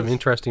have been some Yes.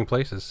 interesting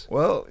places.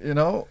 Well, you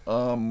know,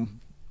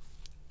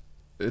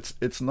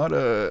 it's not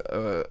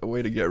a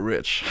way to get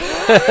rich.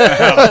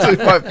 That's if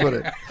I put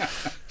it.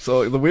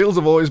 So the wheels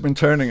have always been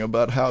turning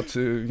about how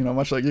to, you know,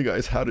 much like you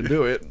guys, how to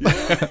do it. We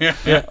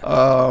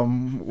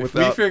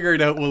Without, figure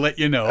it out, we'll let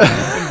you know,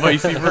 and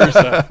vice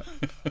versa.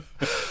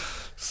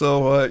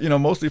 so you know,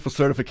 mostly for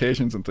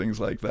certifications and things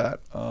like that.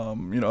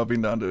 You know, I've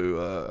been down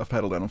to I've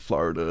paddled down in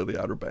Florida,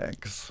 the Outer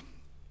Banks.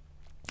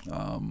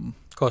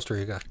 Costa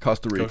Rica.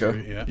 Costa Rica. Costa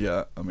Rica,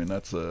 Yeah. I mean,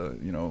 that's you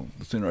know,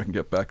 the sooner I can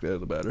get back there,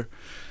 the better.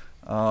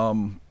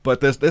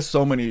 But there's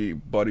so many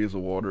bodies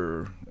of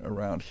water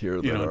around here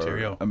that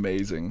Ontario. are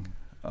amazing.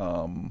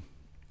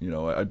 You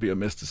know, I'd be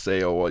amiss to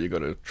say, oh, well, you got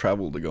to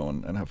travel to go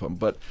and have fun.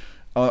 But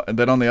and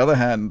then on the other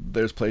hand,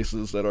 there's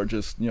places that are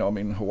just, you know, I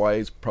mean, Hawaii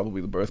is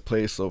probably the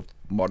birthplace of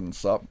modern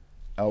SUP.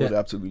 I would Yeah.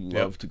 absolutely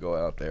love to go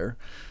out there.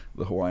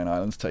 The Hawaiian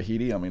Islands,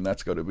 Tahiti. I mean,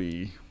 that's got to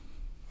be.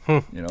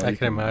 You know, I you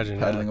can imagine,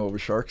 paddling over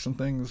sharks and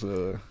things.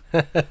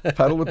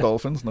 Paddle with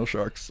dolphins, no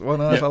sharks. Well,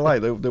 no, that's a lie.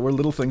 There were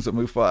little things that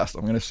move fast.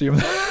 I'm going to see them.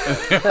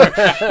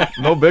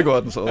 No big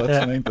ones, so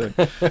that's the main thing.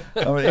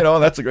 I mean, you know,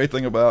 that's a great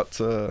thing about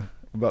the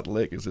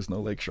lake is there's no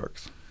lake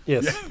sharks.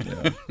 Yes.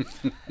 Yeah.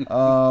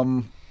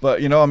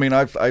 But you know, I mean,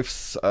 I've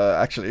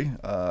actually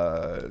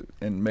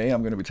in May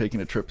I'm going to be taking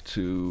a trip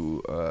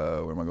to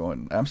where am I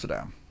going?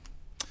 Amsterdam.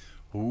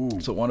 Ooh.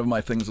 So one of my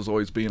things has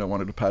always been I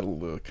wanted to paddle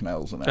the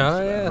canals in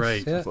Amsterdam. yes,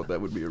 Right. yeah. I thought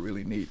that would be a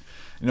really neat.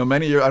 You know,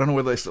 many years, I don't know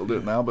whether they still do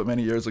it now, but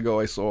many years ago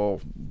I saw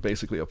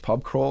basically a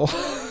pub crawl.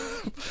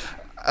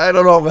 I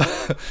don't know,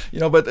 you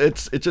know, but it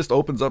just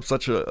opens up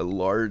such a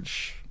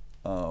large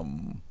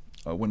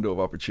a window of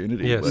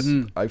opportunity. Yes. But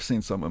Mhm. I've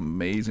seen some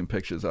amazing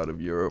pictures out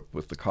of Europe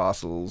with the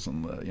castles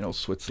and the, you know,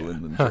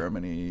 Switzerland and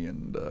Germany,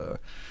 and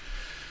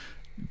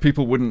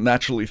people wouldn't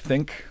naturally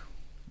think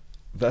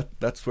that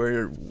that's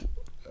where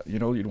you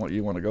know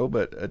you want to go,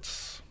 but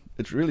it's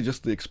really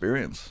just the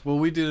experience. Well,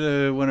 we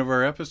did one of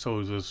our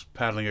episodes was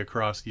paddling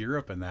across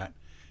Europe and that,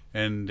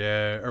 and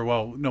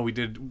we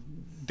did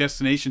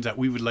destinations that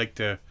we would like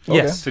to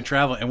Yes. to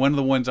travel, and one of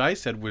the ones I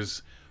said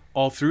was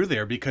all through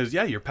there because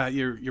you're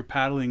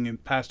paddling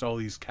and past all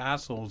these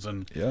castles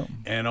and Yeah.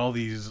 and all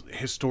these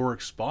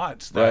historic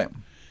spots that Right.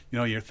 you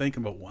know you're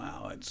thinking about.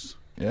 Wow, it's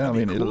Yeah, I that'd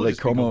be mean, cool Lake just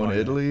to go Como in by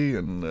there. Italy,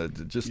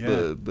 and just Yeah.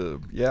 the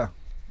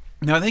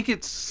Now I think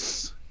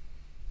is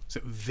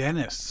it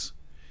Venice.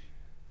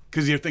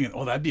 Because you're thinking,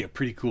 oh, that'd be a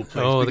pretty cool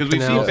place. Oh, the because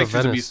we've seen canals of pictures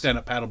of you Venice. stand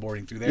up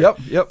paddleboarding through there.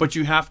 Yep. But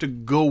you have to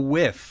go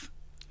with.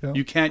 Yeah.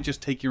 You can't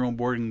just take your own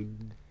board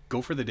and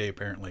go for the day,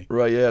 apparently.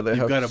 Right, yeah, they You've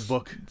have got to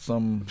book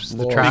some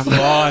the laws. traffic.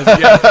 laws.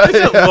 Yeah,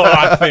 it's a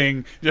law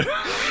thing.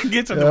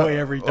 Gets in the way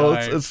every time. Well,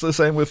 it's the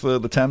same with the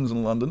Thames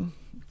in London.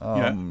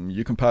 Yeah.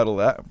 You can paddle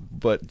that,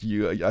 but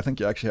I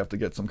think you actually have to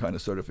get some kind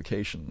of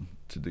certification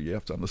to do. You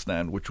have to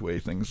understand which way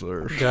things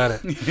are. Got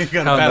it. You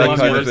got to How paddle that on That the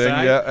kind other of thing,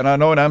 side. yeah. And I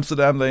know in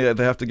Amsterdam they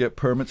have to get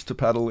permits to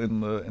paddle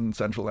in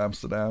central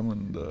Amsterdam,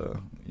 and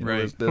you know,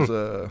 Right. there's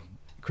a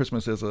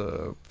Christmas is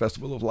a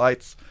festival of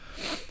lights,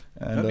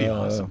 and That'd be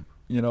awesome.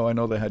 you know, I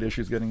know they had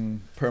issues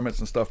getting permits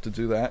and stuff to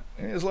do that.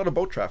 And there's a lot of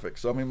boat traffic,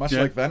 so I mean, much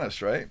Yeah. like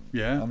Venice, right?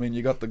 Yeah. I mean,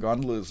 you got the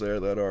gondolas there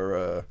that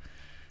are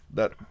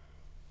that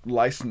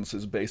license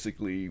is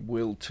basically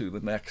willed to the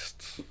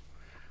next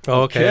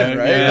Oh, okay. kid,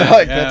 right? Yeah,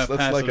 Like yeah, that's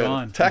pass like it a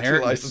on. taxi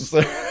Inheritance.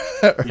 license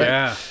there. Right?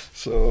 Yeah.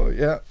 So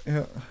yeah.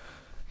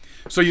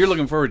 So you're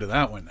looking forward to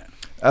that one then?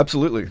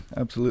 Absolutely.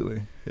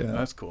 Yeah,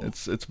 That's cool.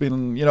 It's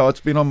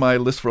been on my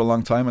list for a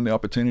long time, and the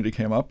opportunity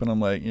came up, and I'm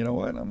like, you know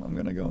what, I'm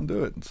gonna go and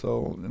do it.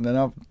 And then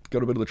I've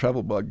got a bit of the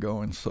travel bug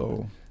going,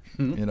 so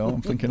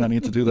I'm thinking I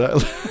need to do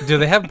that. Do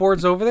they have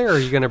boards over there, or are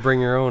you going to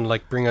bring your own,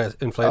 like bring a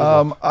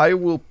inflatable? I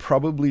will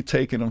probably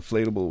take an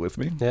inflatable with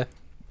me. Yeah.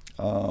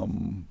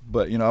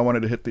 But I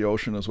wanted to hit the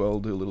ocean as well,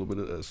 do a little bit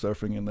of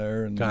surfing in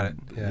there, and Got it,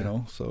 yeah.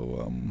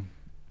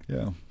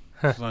 Yeah.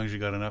 As long as you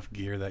got enough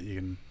gear that you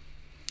can.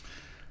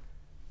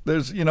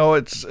 There's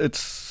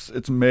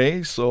it's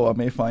May, so I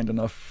may find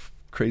enough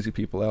crazy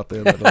people out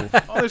there that'll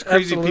Oh, there's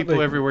crazy Absolutely.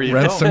 people everywhere you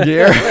rent go. some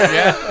gear.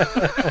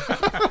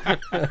 Yeah.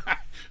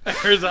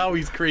 There's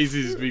always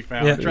crazies to be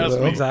found. Yeah, Trust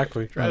me.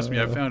 exactly. Trust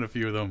me, I found a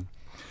few of them.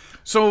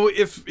 So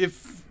if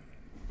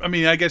I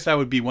mean, I guess that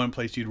would be one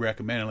place you'd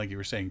recommend, like you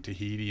were saying,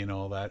 Tahiti and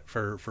all that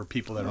for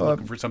people that are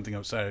looking for something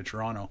outside of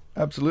Toronto.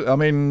 Absolutely. I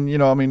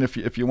mean,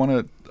 if you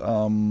want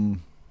to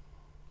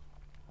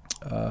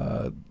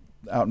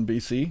out in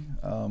BC,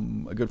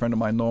 a good friend of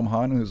mine, Norm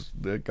Hahn, who's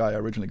the guy I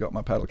originally got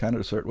my Paddle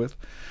Canada cert with,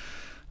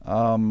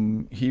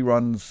 he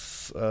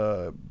runs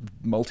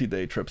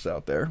multi-day trips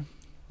out there,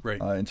 Right.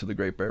 into the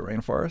Great Bear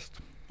Rainforest.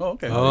 Oh,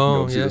 okay.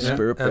 Oh, Go see yeah, the yeah,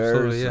 spirit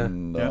absolutely, bears, yeah.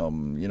 and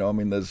Yeah. I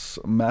mean, there's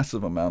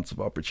massive amounts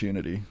of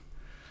opportunity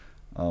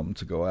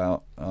to go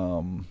out.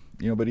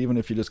 But even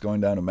if you're just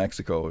going down to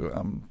Mexico,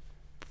 I'm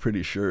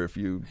pretty sure if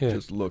you Yeah.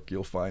 just look,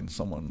 you'll find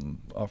someone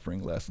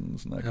offering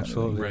lessons and that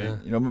Absolutely, kind of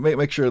Right. thing.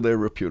 Make sure they're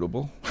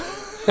reputable.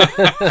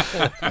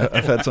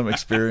 I've had some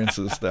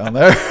experiences down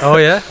there. Oh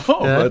yeah.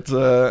 Oh, yeah. But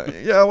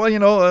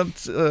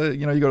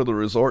you go to the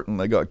resort and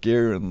they got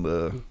gear, and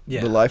the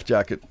life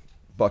jacket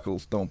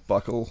buckles don't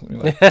buckle. You're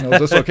like, is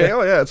this okay?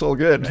 Oh yeah, it's all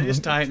good. You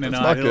just tie it in a It's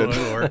knot. not good.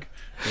 It'll work.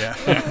 Yeah.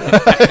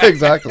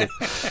 Exactly.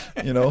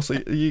 So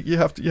you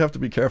have to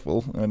be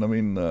careful. And I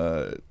mean,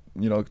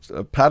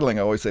 paddling.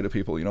 I always say to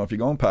people, if you're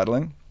going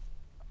paddling,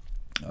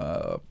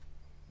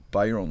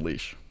 buy your own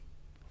leash,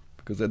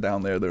 because they're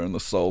down there. They're in the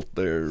salt.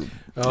 They're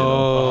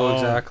Oh,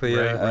 exactly.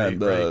 right, Yeah. right.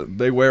 and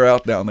they wear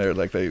out down there.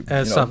 Like they. And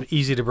it's something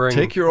easy to bring.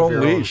 Take your of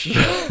own leash,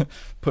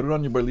 put it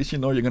on your board. At least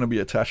you're going to be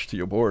attached to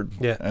your board.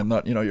 Yeah. And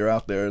not, you're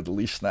out there, the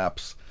leash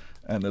snaps,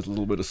 and there's a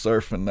little bit of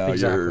surf, and now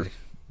you're Exactly.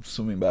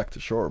 swimming back to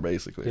shore,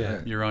 basically. Yeah.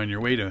 Right? You're on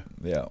your way to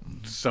Yeah.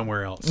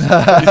 somewhere else.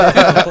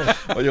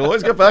 Well, you'll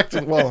always get back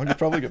to. Well, you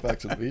probably get back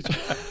to the beach.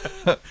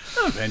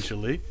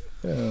 Eventually.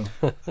 Yeah.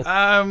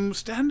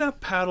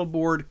 Stand-up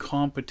paddleboard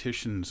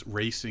competitions,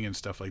 racing and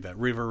stuff like that.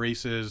 River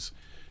races,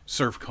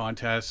 surf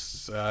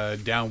contests,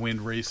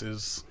 downwind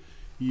races.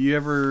 You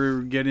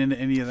ever get into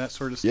any of that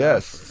sort of stuff?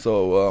 Yes.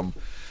 So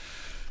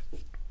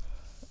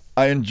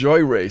I enjoy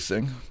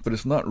racing, but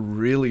it's not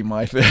really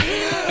my thing.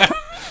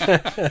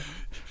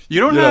 You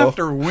don't You have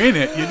know. to win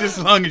it. You just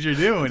as long as you're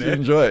doing You it.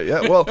 enjoy it,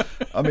 yeah. Well,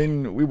 I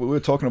mean, we were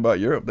talking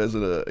about Europe. There's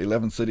a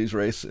 11 cities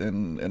race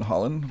in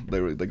Holland.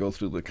 They go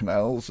through the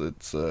canals. It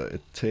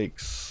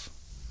takes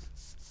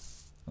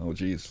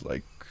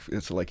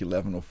it's like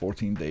 11 or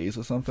 14 days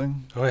or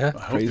something. Oh yeah. I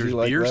hope Crazy there's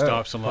like beer that.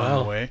 stops along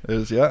Wow. the way.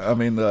 I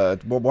mean,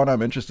 one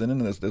I'm interested in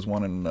is there's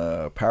one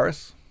in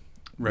Paris.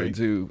 They Right.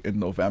 do in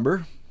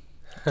November.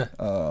 But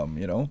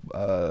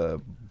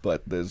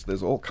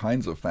there's all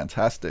kinds of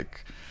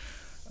fantastic.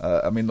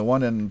 I mean, the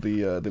one in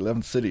the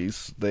 11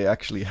 cities, they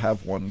actually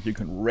have one. You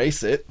can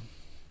race it,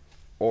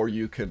 or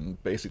you can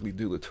basically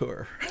do the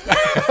tour,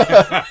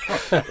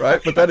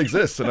 right? But that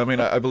exists, and I mean,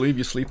 I believe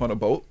you sleep on a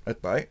boat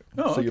at night.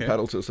 Oh, So you okay.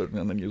 paddle to a certain,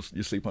 and then you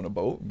sleep on a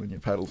boat, and then you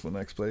paddle to the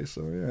next place.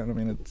 So yeah, I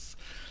mean,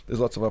 there's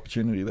lots of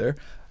opportunity there.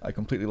 I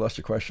completely lost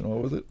your question.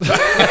 What was it?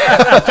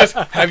 Just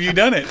have you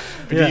done it?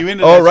 Yeah. Do you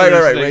into Oh, that right, sort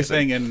of right, thing- racing.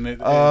 thing? And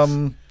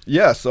it's-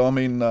 Yeah. So I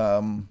mean,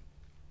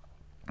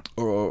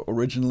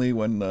 originally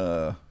when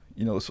the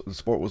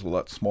sport was a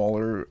lot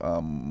smaller,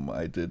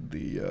 I did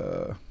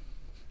the.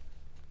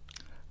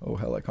 Oh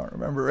hell, I can't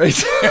remember.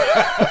 Right?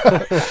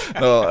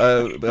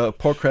 No, the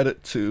poor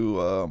credit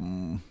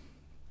to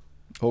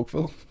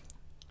Oakville.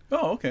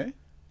 oh, okay.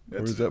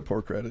 Or is that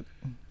poor credit?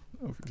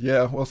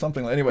 Yeah, well,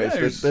 something. Anyways,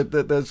 Yeah, there's I think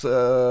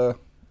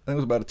it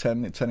was about a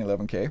 10,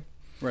 11K.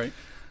 Right.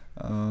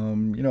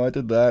 I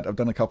did that. I've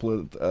done a couple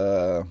of.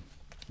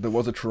 There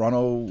was a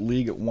Toronto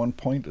league at one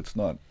point. It's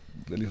not.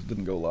 At least it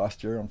didn't go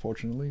last year,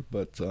 unfortunately.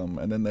 But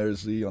and then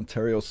there's the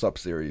Ontario Sub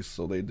Series.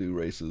 So they do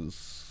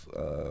races,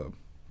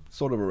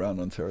 sort of around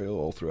Ontario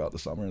all throughout the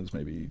summer. There's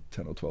maybe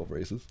 10 or 12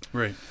 races.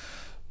 Right.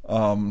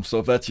 So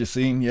if that's your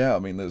scene, yeah. I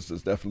mean, there's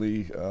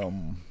definitely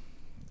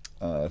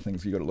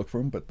things you got to look for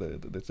 'em, but there's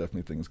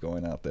definitely things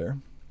going out there.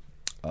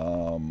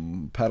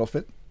 Paddle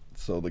Fit.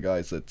 So the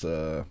guys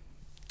that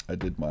I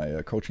did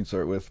my coaching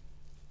cert with,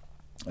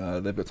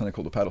 they've got something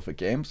called the Paddle Fit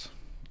Games.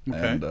 Okay.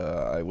 And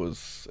I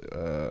was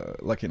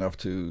lucky enough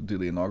to do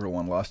the inaugural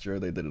one last year.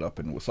 They did it up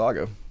in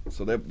Wasaga.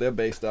 So they're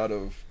based out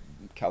of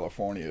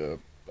California,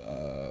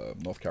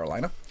 North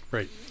Carolina.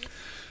 Right.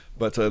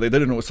 But they did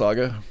it in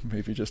Wasaga,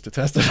 maybe just to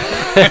test it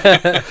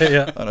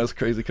Yeah. on us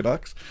crazy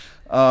Canucks.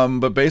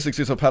 But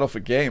basically, so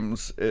Paddlefoot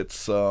Games,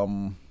 it's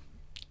an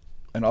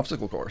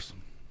obstacle course.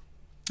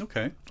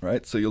 Okay.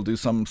 Right, so you'll do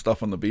some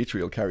stuff on the beach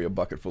where you'll carry a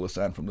bucket full of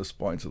sand from this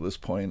point to this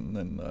point, and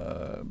then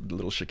a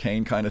little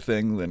chicane kind of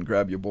thing, then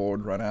grab your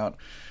board, run out,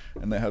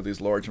 and they have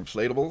these large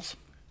inflatables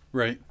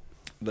Right.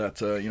 that,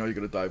 you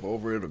got to dive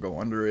over it or go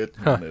under it,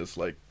 Huh. and there's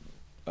like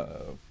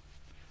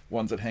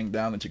ones that hang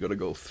down that you got to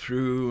go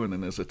through, and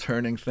then there's a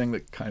turning thing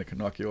that kind of can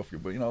knock you off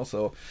your,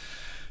 so,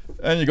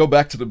 and you go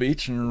back to the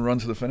beach and run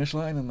to the finish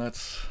line, and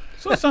that's,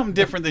 So it's something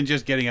different than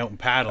just getting out and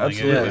paddling.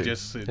 Absolutely.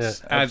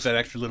 It adds that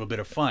extra little bit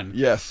of fun.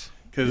 yes.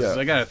 Because Yeah.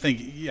 I got to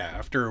think,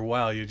 after a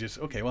while, you just,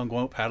 okay, well, I'm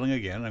going out paddling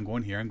again. I'm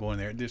going here. I'm going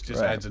there. This just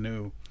Right. adds a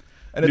new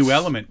And it's-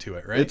 element to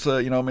it, right? It's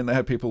they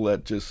had people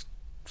that just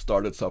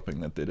started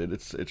something that did it.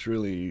 It's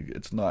really,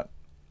 it's not,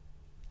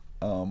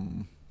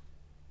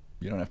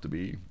 you don't have to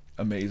be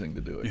amazing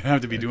to do it. You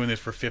have to be doing this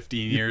for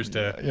 15 years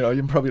to.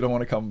 You probably don't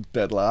want to come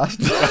dead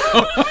last.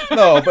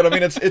 No, but I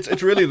mean,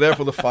 it's really there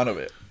for the fun of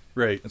it.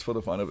 Right. It's for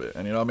the fun of it.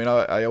 And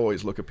I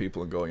always look at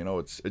people and go,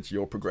 it's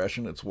your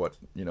progression. It's what,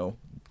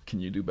 can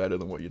you do better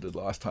than what you did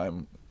last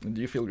time? And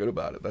do you feel good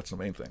about it? That's the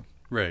main thing.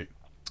 Right.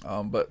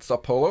 But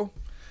Sup Polo.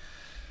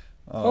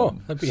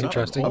 That'd be Sup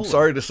interesting. Polo. I'm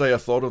sorry to say I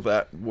thought of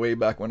that way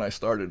back when I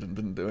started and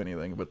didn't do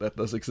anything, but that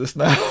does exist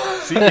now.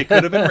 See, you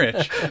could have been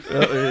rich.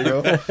 Yeah, there you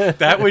go.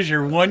 That was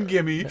your one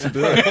gimme.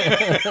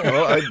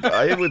 Well,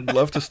 I would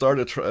love to start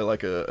a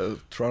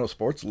Toronto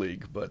sports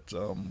league, but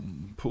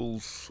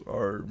pools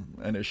are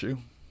an issue.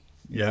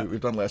 Yeah.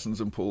 We've done lessons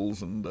in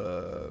pools and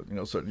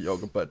certain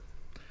yoga, but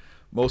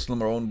most of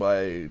them are owned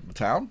by the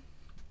town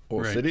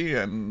or Right. city,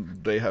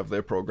 and they have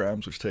their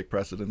programs which take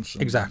precedence.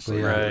 And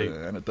Exactly, so, yeah. Right.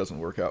 And it doesn't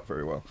work out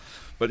very well.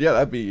 But yeah,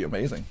 that'd be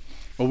amazing.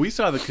 Well, we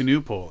saw the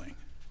canoe polling.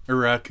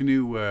 Or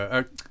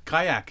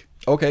kayak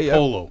Okay, yeah.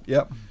 polo.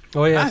 Yeah.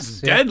 Oh yeah,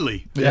 That's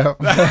deadly. Yeah.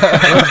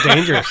 That's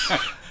dangerous.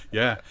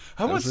 Yeah.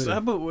 How about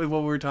Absolutely. what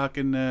we were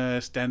talking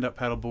stand-up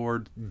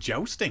paddleboard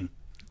jousting?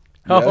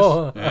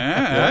 Oh,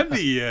 Yeah, that'd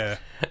be...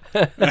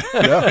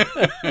 Yeah.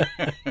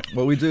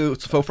 Well, we do.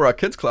 So for our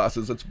kids'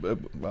 classes, it's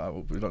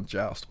we don't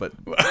joust, but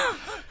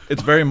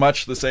it's very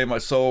much the same.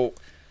 So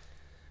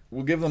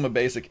we'll give them a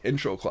basic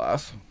intro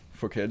class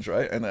for kids,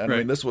 right? And I Right.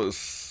 mean, this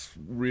was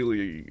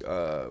really,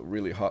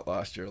 really hot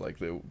last year. Like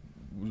there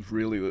was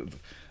really.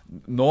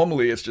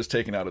 Normally, it's just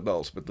taking out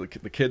adults, but the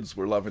kids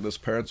were loving this.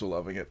 Parents were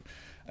loving it,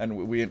 and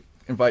we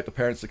invite the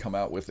parents to come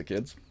out with the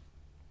kids.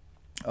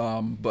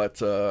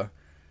 But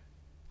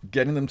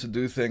getting them to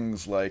do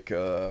things like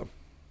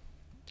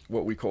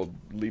what we call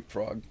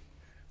leapfrog,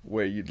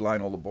 where you'd line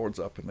all the boards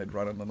up and they'd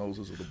run on the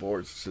noses of the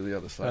boards to the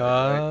other side.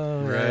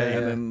 Oh, Right.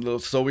 right. And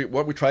then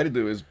what we try to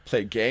do is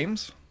play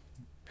games,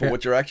 but Yeah.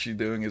 what you're actually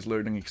doing is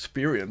learning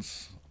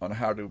experience on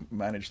how to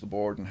manage the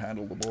board and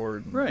handle the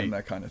board and, Right. and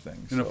that kind of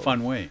thing. in a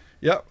fun way.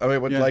 Yeah, I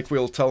mean, Yeah. like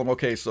we'll tell them,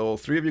 okay, so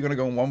 3 of you are going to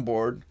go on one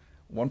board,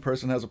 one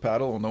person has a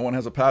paddle, or no one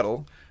has a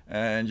paddle,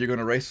 and you're going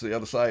to race to the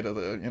other side of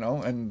the,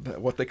 and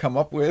what they come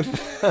up with,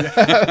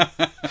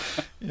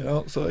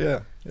 So yeah,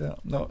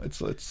 no,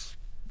 it's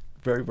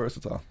very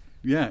versatile.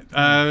 Yeah.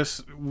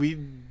 We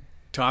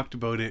talked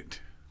about it.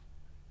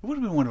 It would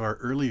have been one of our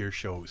earlier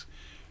shows.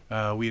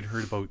 We had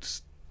heard about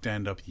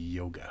stand-up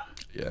yoga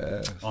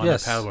Yeah, on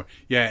Yes. the paddleboard.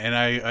 Yeah, and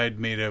I'd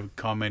made a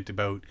comment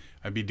about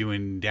I'd be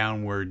doing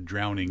downward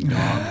drowning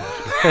dog.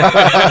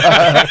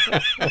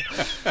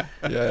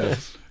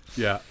 yes.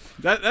 Yeah.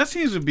 That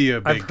seems to be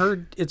a big, I've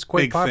heard it's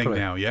quite big popular.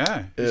 thing now.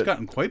 Yeah. It's It-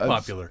 gotten quite I've-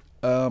 popular.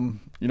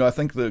 I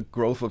think the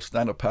growth of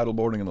stand-up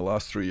paddleboarding in the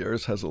last 3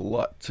 years has a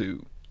lot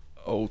to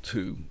owe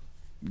to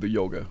the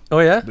yoga, Oh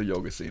yeah. the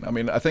yoga scene. I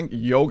mean, I think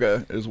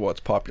yoga is what's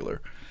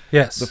popular.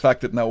 Yes. The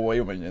fact that now, wait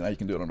a minute, now you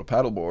can do it on a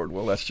paddleboard.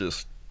 Well, that's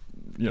just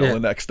Yeah. the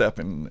next step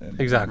in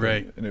Exactly.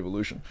 Right. in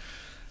evolution.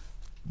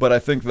 But I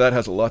think that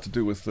has a lot to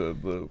do with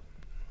the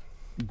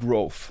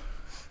growth,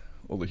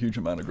 or the huge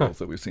amount of growth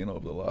that we've seen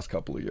over the last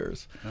couple of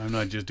years. I'm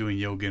not just doing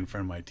yoga in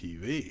front of my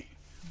TV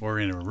or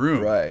in a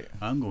room. Right.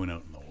 I'm going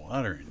out in the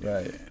water and doing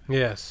Right. it.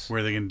 Yes.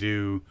 Where they can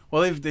do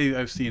well.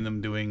 I've seen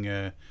them doing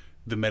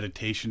the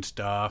meditation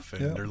stuff,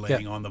 and Yeah. they're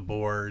laying on the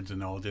boards,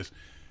 and all just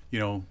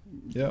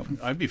Yeah,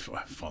 I'd be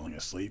falling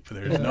asleep.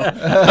 There's no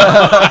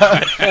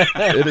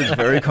it is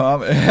very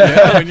common.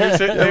 yeah, when you're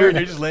sitting there and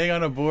you're just laying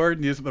on a board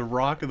and you're just the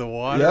rock of the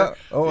water. Yeah.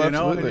 Oh, and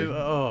absolutely.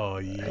 oh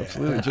yeah.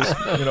 Absolutely, just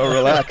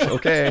relax.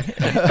 Okay.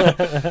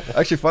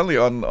 Actually, funnily,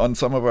 on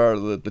some of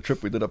the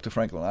trip we did up to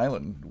Franklin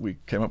Island, we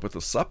came up with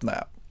a sup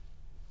nap.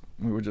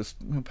 We were just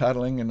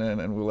paddling,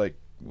 and we're like,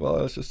 well,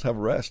 let's just have a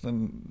rest,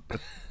 and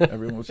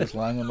everyone was just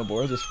lying on the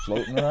board, just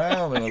floating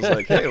around, and I was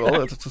like, hey,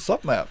 well, it's a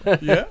sup nap.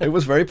 Yeah. It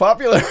was very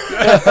popular.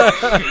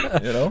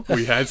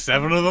 We had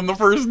 7 of them the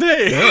first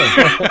day.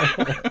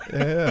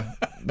 Yeah.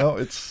 No,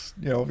 it's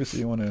obviously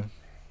you want to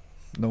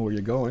know where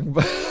you're going,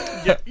 but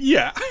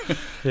yeah.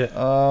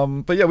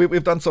 but yeah,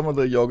 we've done some of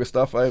the yoga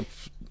stuff.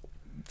 I've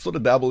sort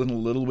of dabbled in a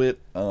little bit.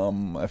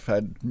 I've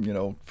had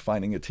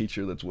finding a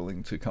teacher that's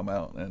willing to come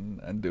out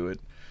and do it.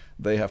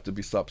 they have to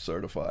be SUP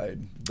certified.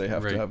 They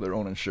have Right. to have their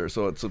own insurance.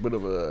 So it's a bit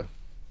of a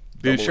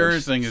The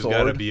insurance double-edged thing has got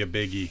to sword. be a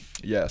biggie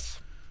Yes.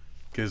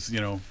 because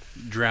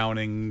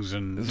drownings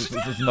and This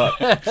is not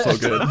so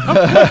good.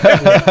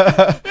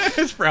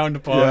 it's frowned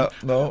upon. Yeah,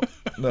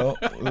 no,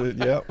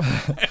 yeah.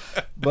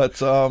 But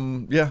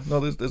no,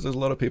 there's a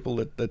lot of people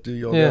that do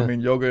yoga. Yeah. I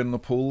mean, yoga in the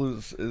pool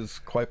is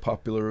quite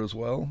popular as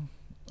well.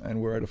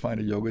 And were I to find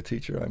a yoga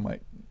teacher, I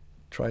might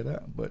try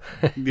that. But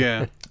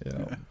Yeah.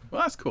 yeah,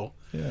 Well, that's cool.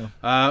 yeah.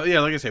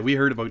 Like I said, we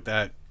heard about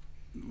that.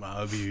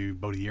 It'll be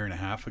about a year and a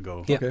half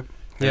ago. Yeah. Okay. And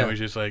Yeah. it was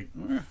just like,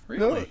 No,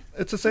 really?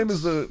 it's the same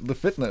as the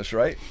fitness,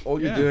 right? All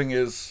you're Yeah. doing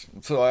is.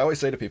 So I always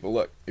say to people,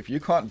 look, if you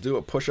can't do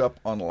a push-up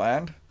on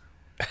land,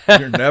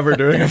 you're never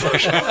doing a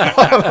push-up.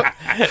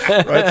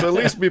 Right? So at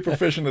least be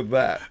proficient at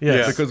that.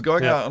 Yes. Because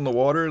going Yeah. out in the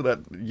water, that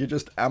you're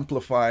just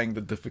amplifying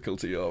the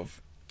difficulty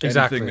of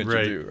Exactly. anything that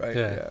Right. you do, right?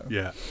 Yeah.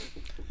 Yeah.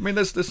 I mean,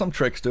 there's some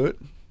tricks to it,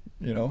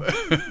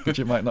 that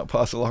you might not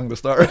pass along the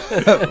start.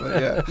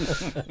 But yeah.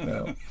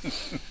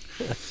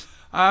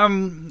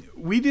 No.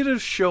 We did a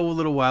show a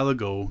little while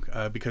ago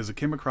because I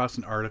came across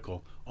an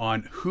article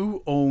on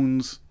who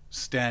owns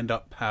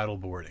stand-up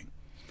paddleboarding,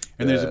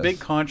 and there's a Yes. big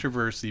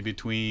controversy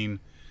between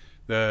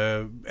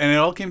and it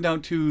all came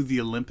down to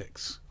the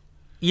Olympics.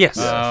 Yes.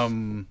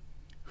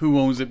 Who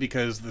owns it?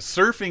 Because the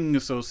Surfing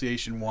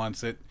Association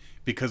wants it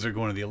because they're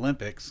going to the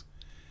Olympics,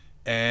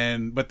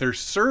 but there's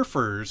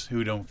surfers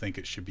who don't think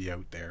it should be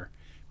out there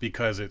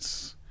because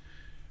it's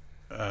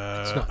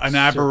not an sur-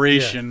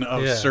 aberration yeah,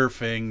 of yeah.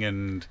 surfing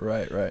and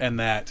Right. and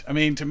that. I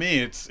mean, to me,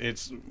 it's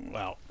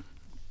well,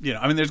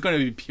 there's going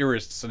to be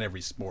purists in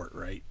every sport,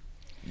 right?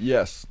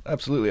 Yes,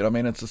 absolutely. And I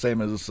mean, it's the same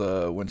as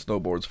when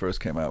snowboards first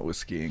came out with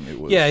skiing. It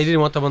was yeah, you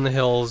didn't want them on the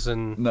hills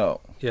and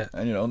no. yeah.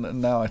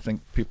 And now I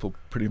think people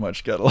pretty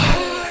much get along.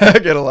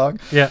 Get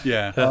along. Yeah.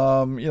 Yeah.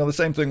 The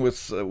same thing with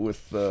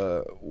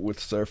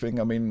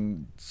surfing. I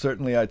mean,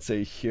 certainly I'd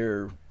say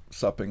here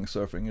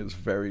surfing is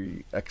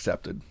very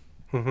accepted.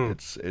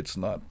 Mhm. It's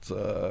not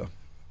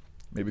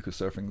maybe because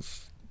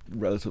surfing's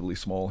relatively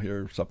small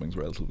here. Supping's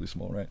relatively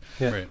small, right?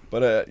 Yeah. Right.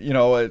 But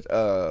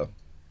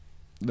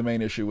the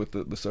main issue with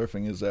the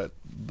surfing is that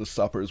the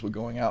suppers were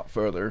going out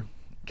further,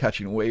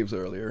 catching waves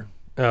earlier,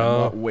 and Oh.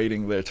 not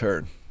waiting their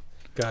turn,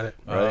 Got it.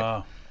 Right.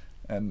 Ah,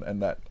 and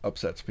that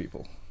upsets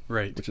people,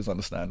 right. which is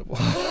understandable.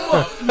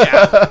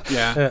 Yeah.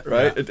 Yeah.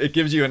 Right? It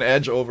gives you an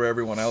edge over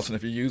everyone else, and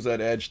if you use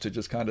that edge to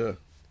just kind of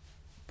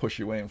push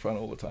your way in front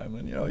all the time,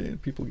 then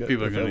people get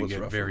People are their gonna feathers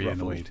get very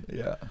ruffled. annoyed.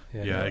 Yeah.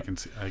 Yeah, I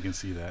can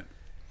see that.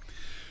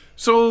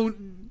 So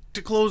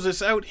to close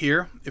this out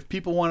here, if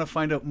people want to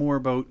find out more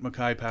about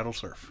Mackay Paddle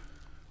Surf,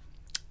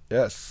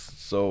 Yes.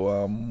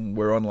 So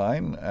we're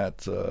online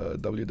at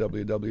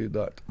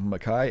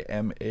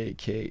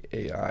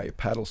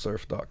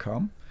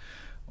www.mackay.paddlesurf.com,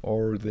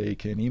 or they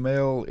can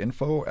email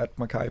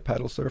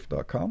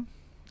info@mackaypaddlesurf.com.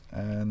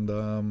 And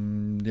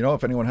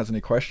if anyone has any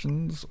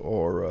questions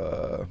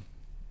or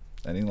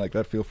anything like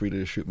that, feel free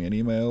to shoot me an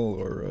email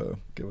or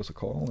give us a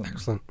call. And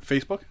Excellent.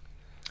 Facebook,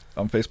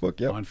 on Facebook,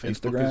 yep. on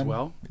Facebook Instagram as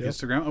well, Yep.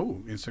 Instagram,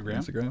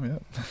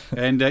 Instagram,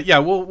 yeah. and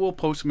we'll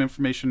post some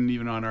information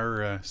even on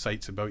our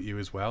sites about you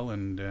as well,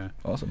 and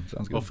Awesome.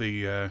 Sounds good.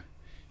 hopefully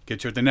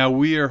get you out there. Now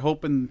we are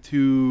hoping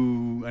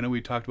to. I know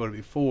we talked about it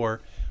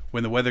before.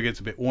 When the weather gets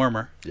a bit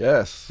warmer,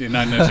 Yes.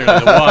 not necessarily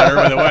the water,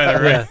 but the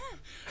weather,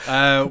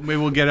 right? Maybe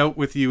we'll get out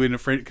with you in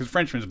because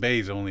Frenchman's Bay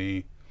is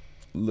only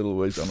Little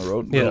ways down the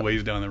road. Yeah. little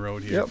ways down the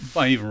road here. Yep.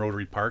 Well, even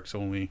Rotary Park's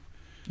only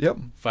Yep.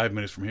 5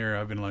 minutes from here.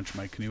 I've been launching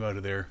my canoe out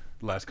of there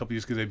the last couple of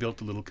years because they built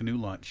a little canoe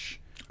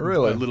launch.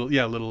 Really? A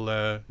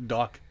little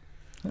dock.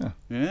 Yeah.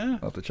 Yeah.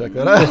 I'll have to check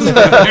that out.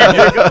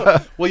 There you go.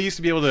 Well, you used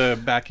to be able to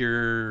back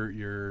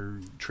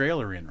your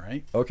trailer in,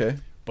 right? Okay.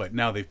 But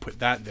now they've put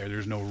that there.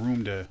 There's no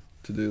room to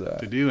Do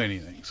that. do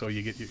anything. So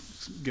you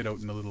get out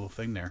in the little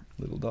thing there.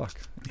 Little dock.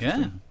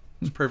 Yeah.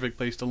 It's a perfect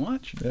place to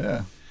launch.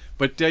 Yeah.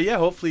 But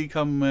hopefully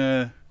come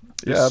this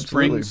Yeah,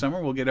 spring, absolutely.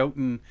 summer, we'll get out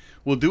and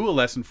we'll do a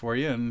lesson for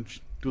you and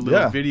do a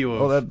little video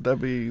of,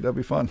 that'd be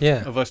fun.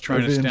 Yeah. of us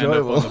trying to That'd be stand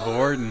up on enjoyable. the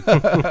board, and,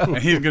 and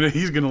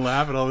he's gonna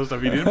laugh at all this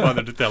stuff he didn't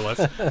bother to tell us.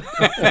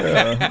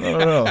 Yeah,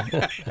 no.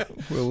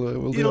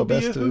 We'll do It'll our be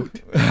best a to.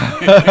 hoot.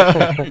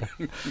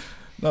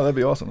 No, that'd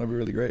be awesome. That'd be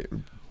really great.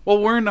 Well,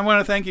 Warren, I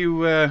want to thank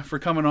you for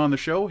coming on the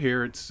show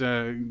here. It's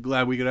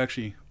glad we could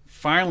actually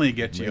finally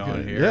get you Make on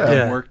it- here. yeah. It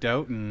Yeah. worked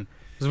out, and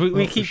 'Cause we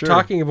for keep sure.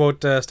 talking about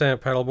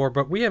stand-up paddleboard,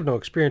 but we have no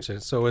experience in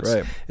it. So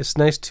Right. it's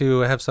nice to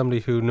have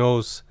somebody who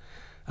knows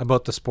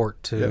about the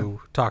sport to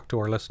talk to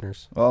our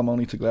listeners. Well, I'm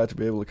only too glad to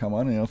be able to come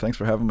on. Thanks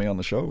for having me on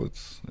the show.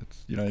 It's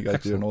you guys do an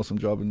Excellent. awesome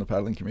job in the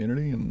paddling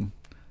community, and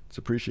it's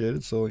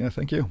appreciated. So yeah,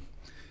 thank you.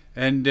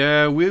 And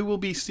we will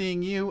be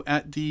seeing you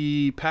at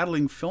the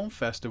Paddling Film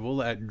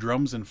Festival at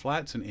Drums and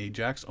Flats in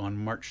Ajax on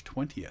March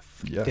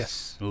 20th.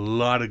 Yes. A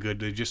lot of good.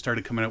 They just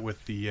started coming out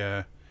with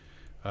the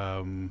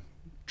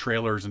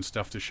trailers and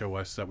stuff to show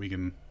us that we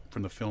can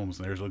from the films.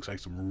 And there's looks like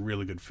some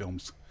really good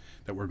films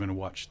that we're going to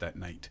watch that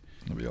night.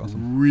 That'd be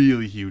awesome.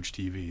 Really huge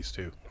TVs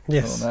too.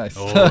 Yes. Oh, nice.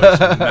 Oh,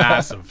 it's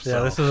massive. Yeah,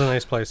 so, this is a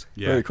nice place.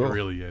 yeah, Very cool. It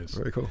really is.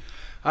 Very cool.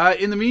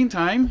 In the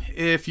meantime,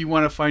 if you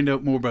want to find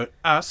out more about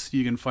us,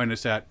 you can find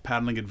us at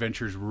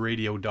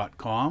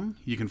paddlingadventuresradio.com.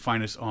 You can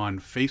find us on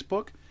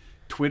Facebook,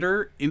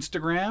 Twitter,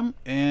 Instagram,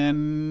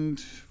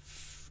 and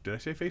did I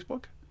say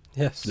Facebook?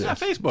 Yes. Yeah,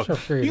 Facebook.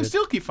 Sure you you can did.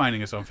 still keep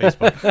finding us on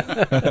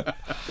Facebook.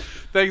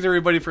 Thanks,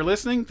 everybody, for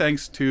listening.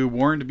 Thanks to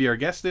Warren to be our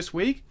guest this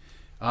week.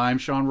 I'm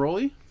Sean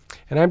Rowley.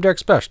 And I'm Derek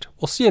Specht.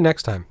 We'll see you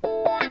next time.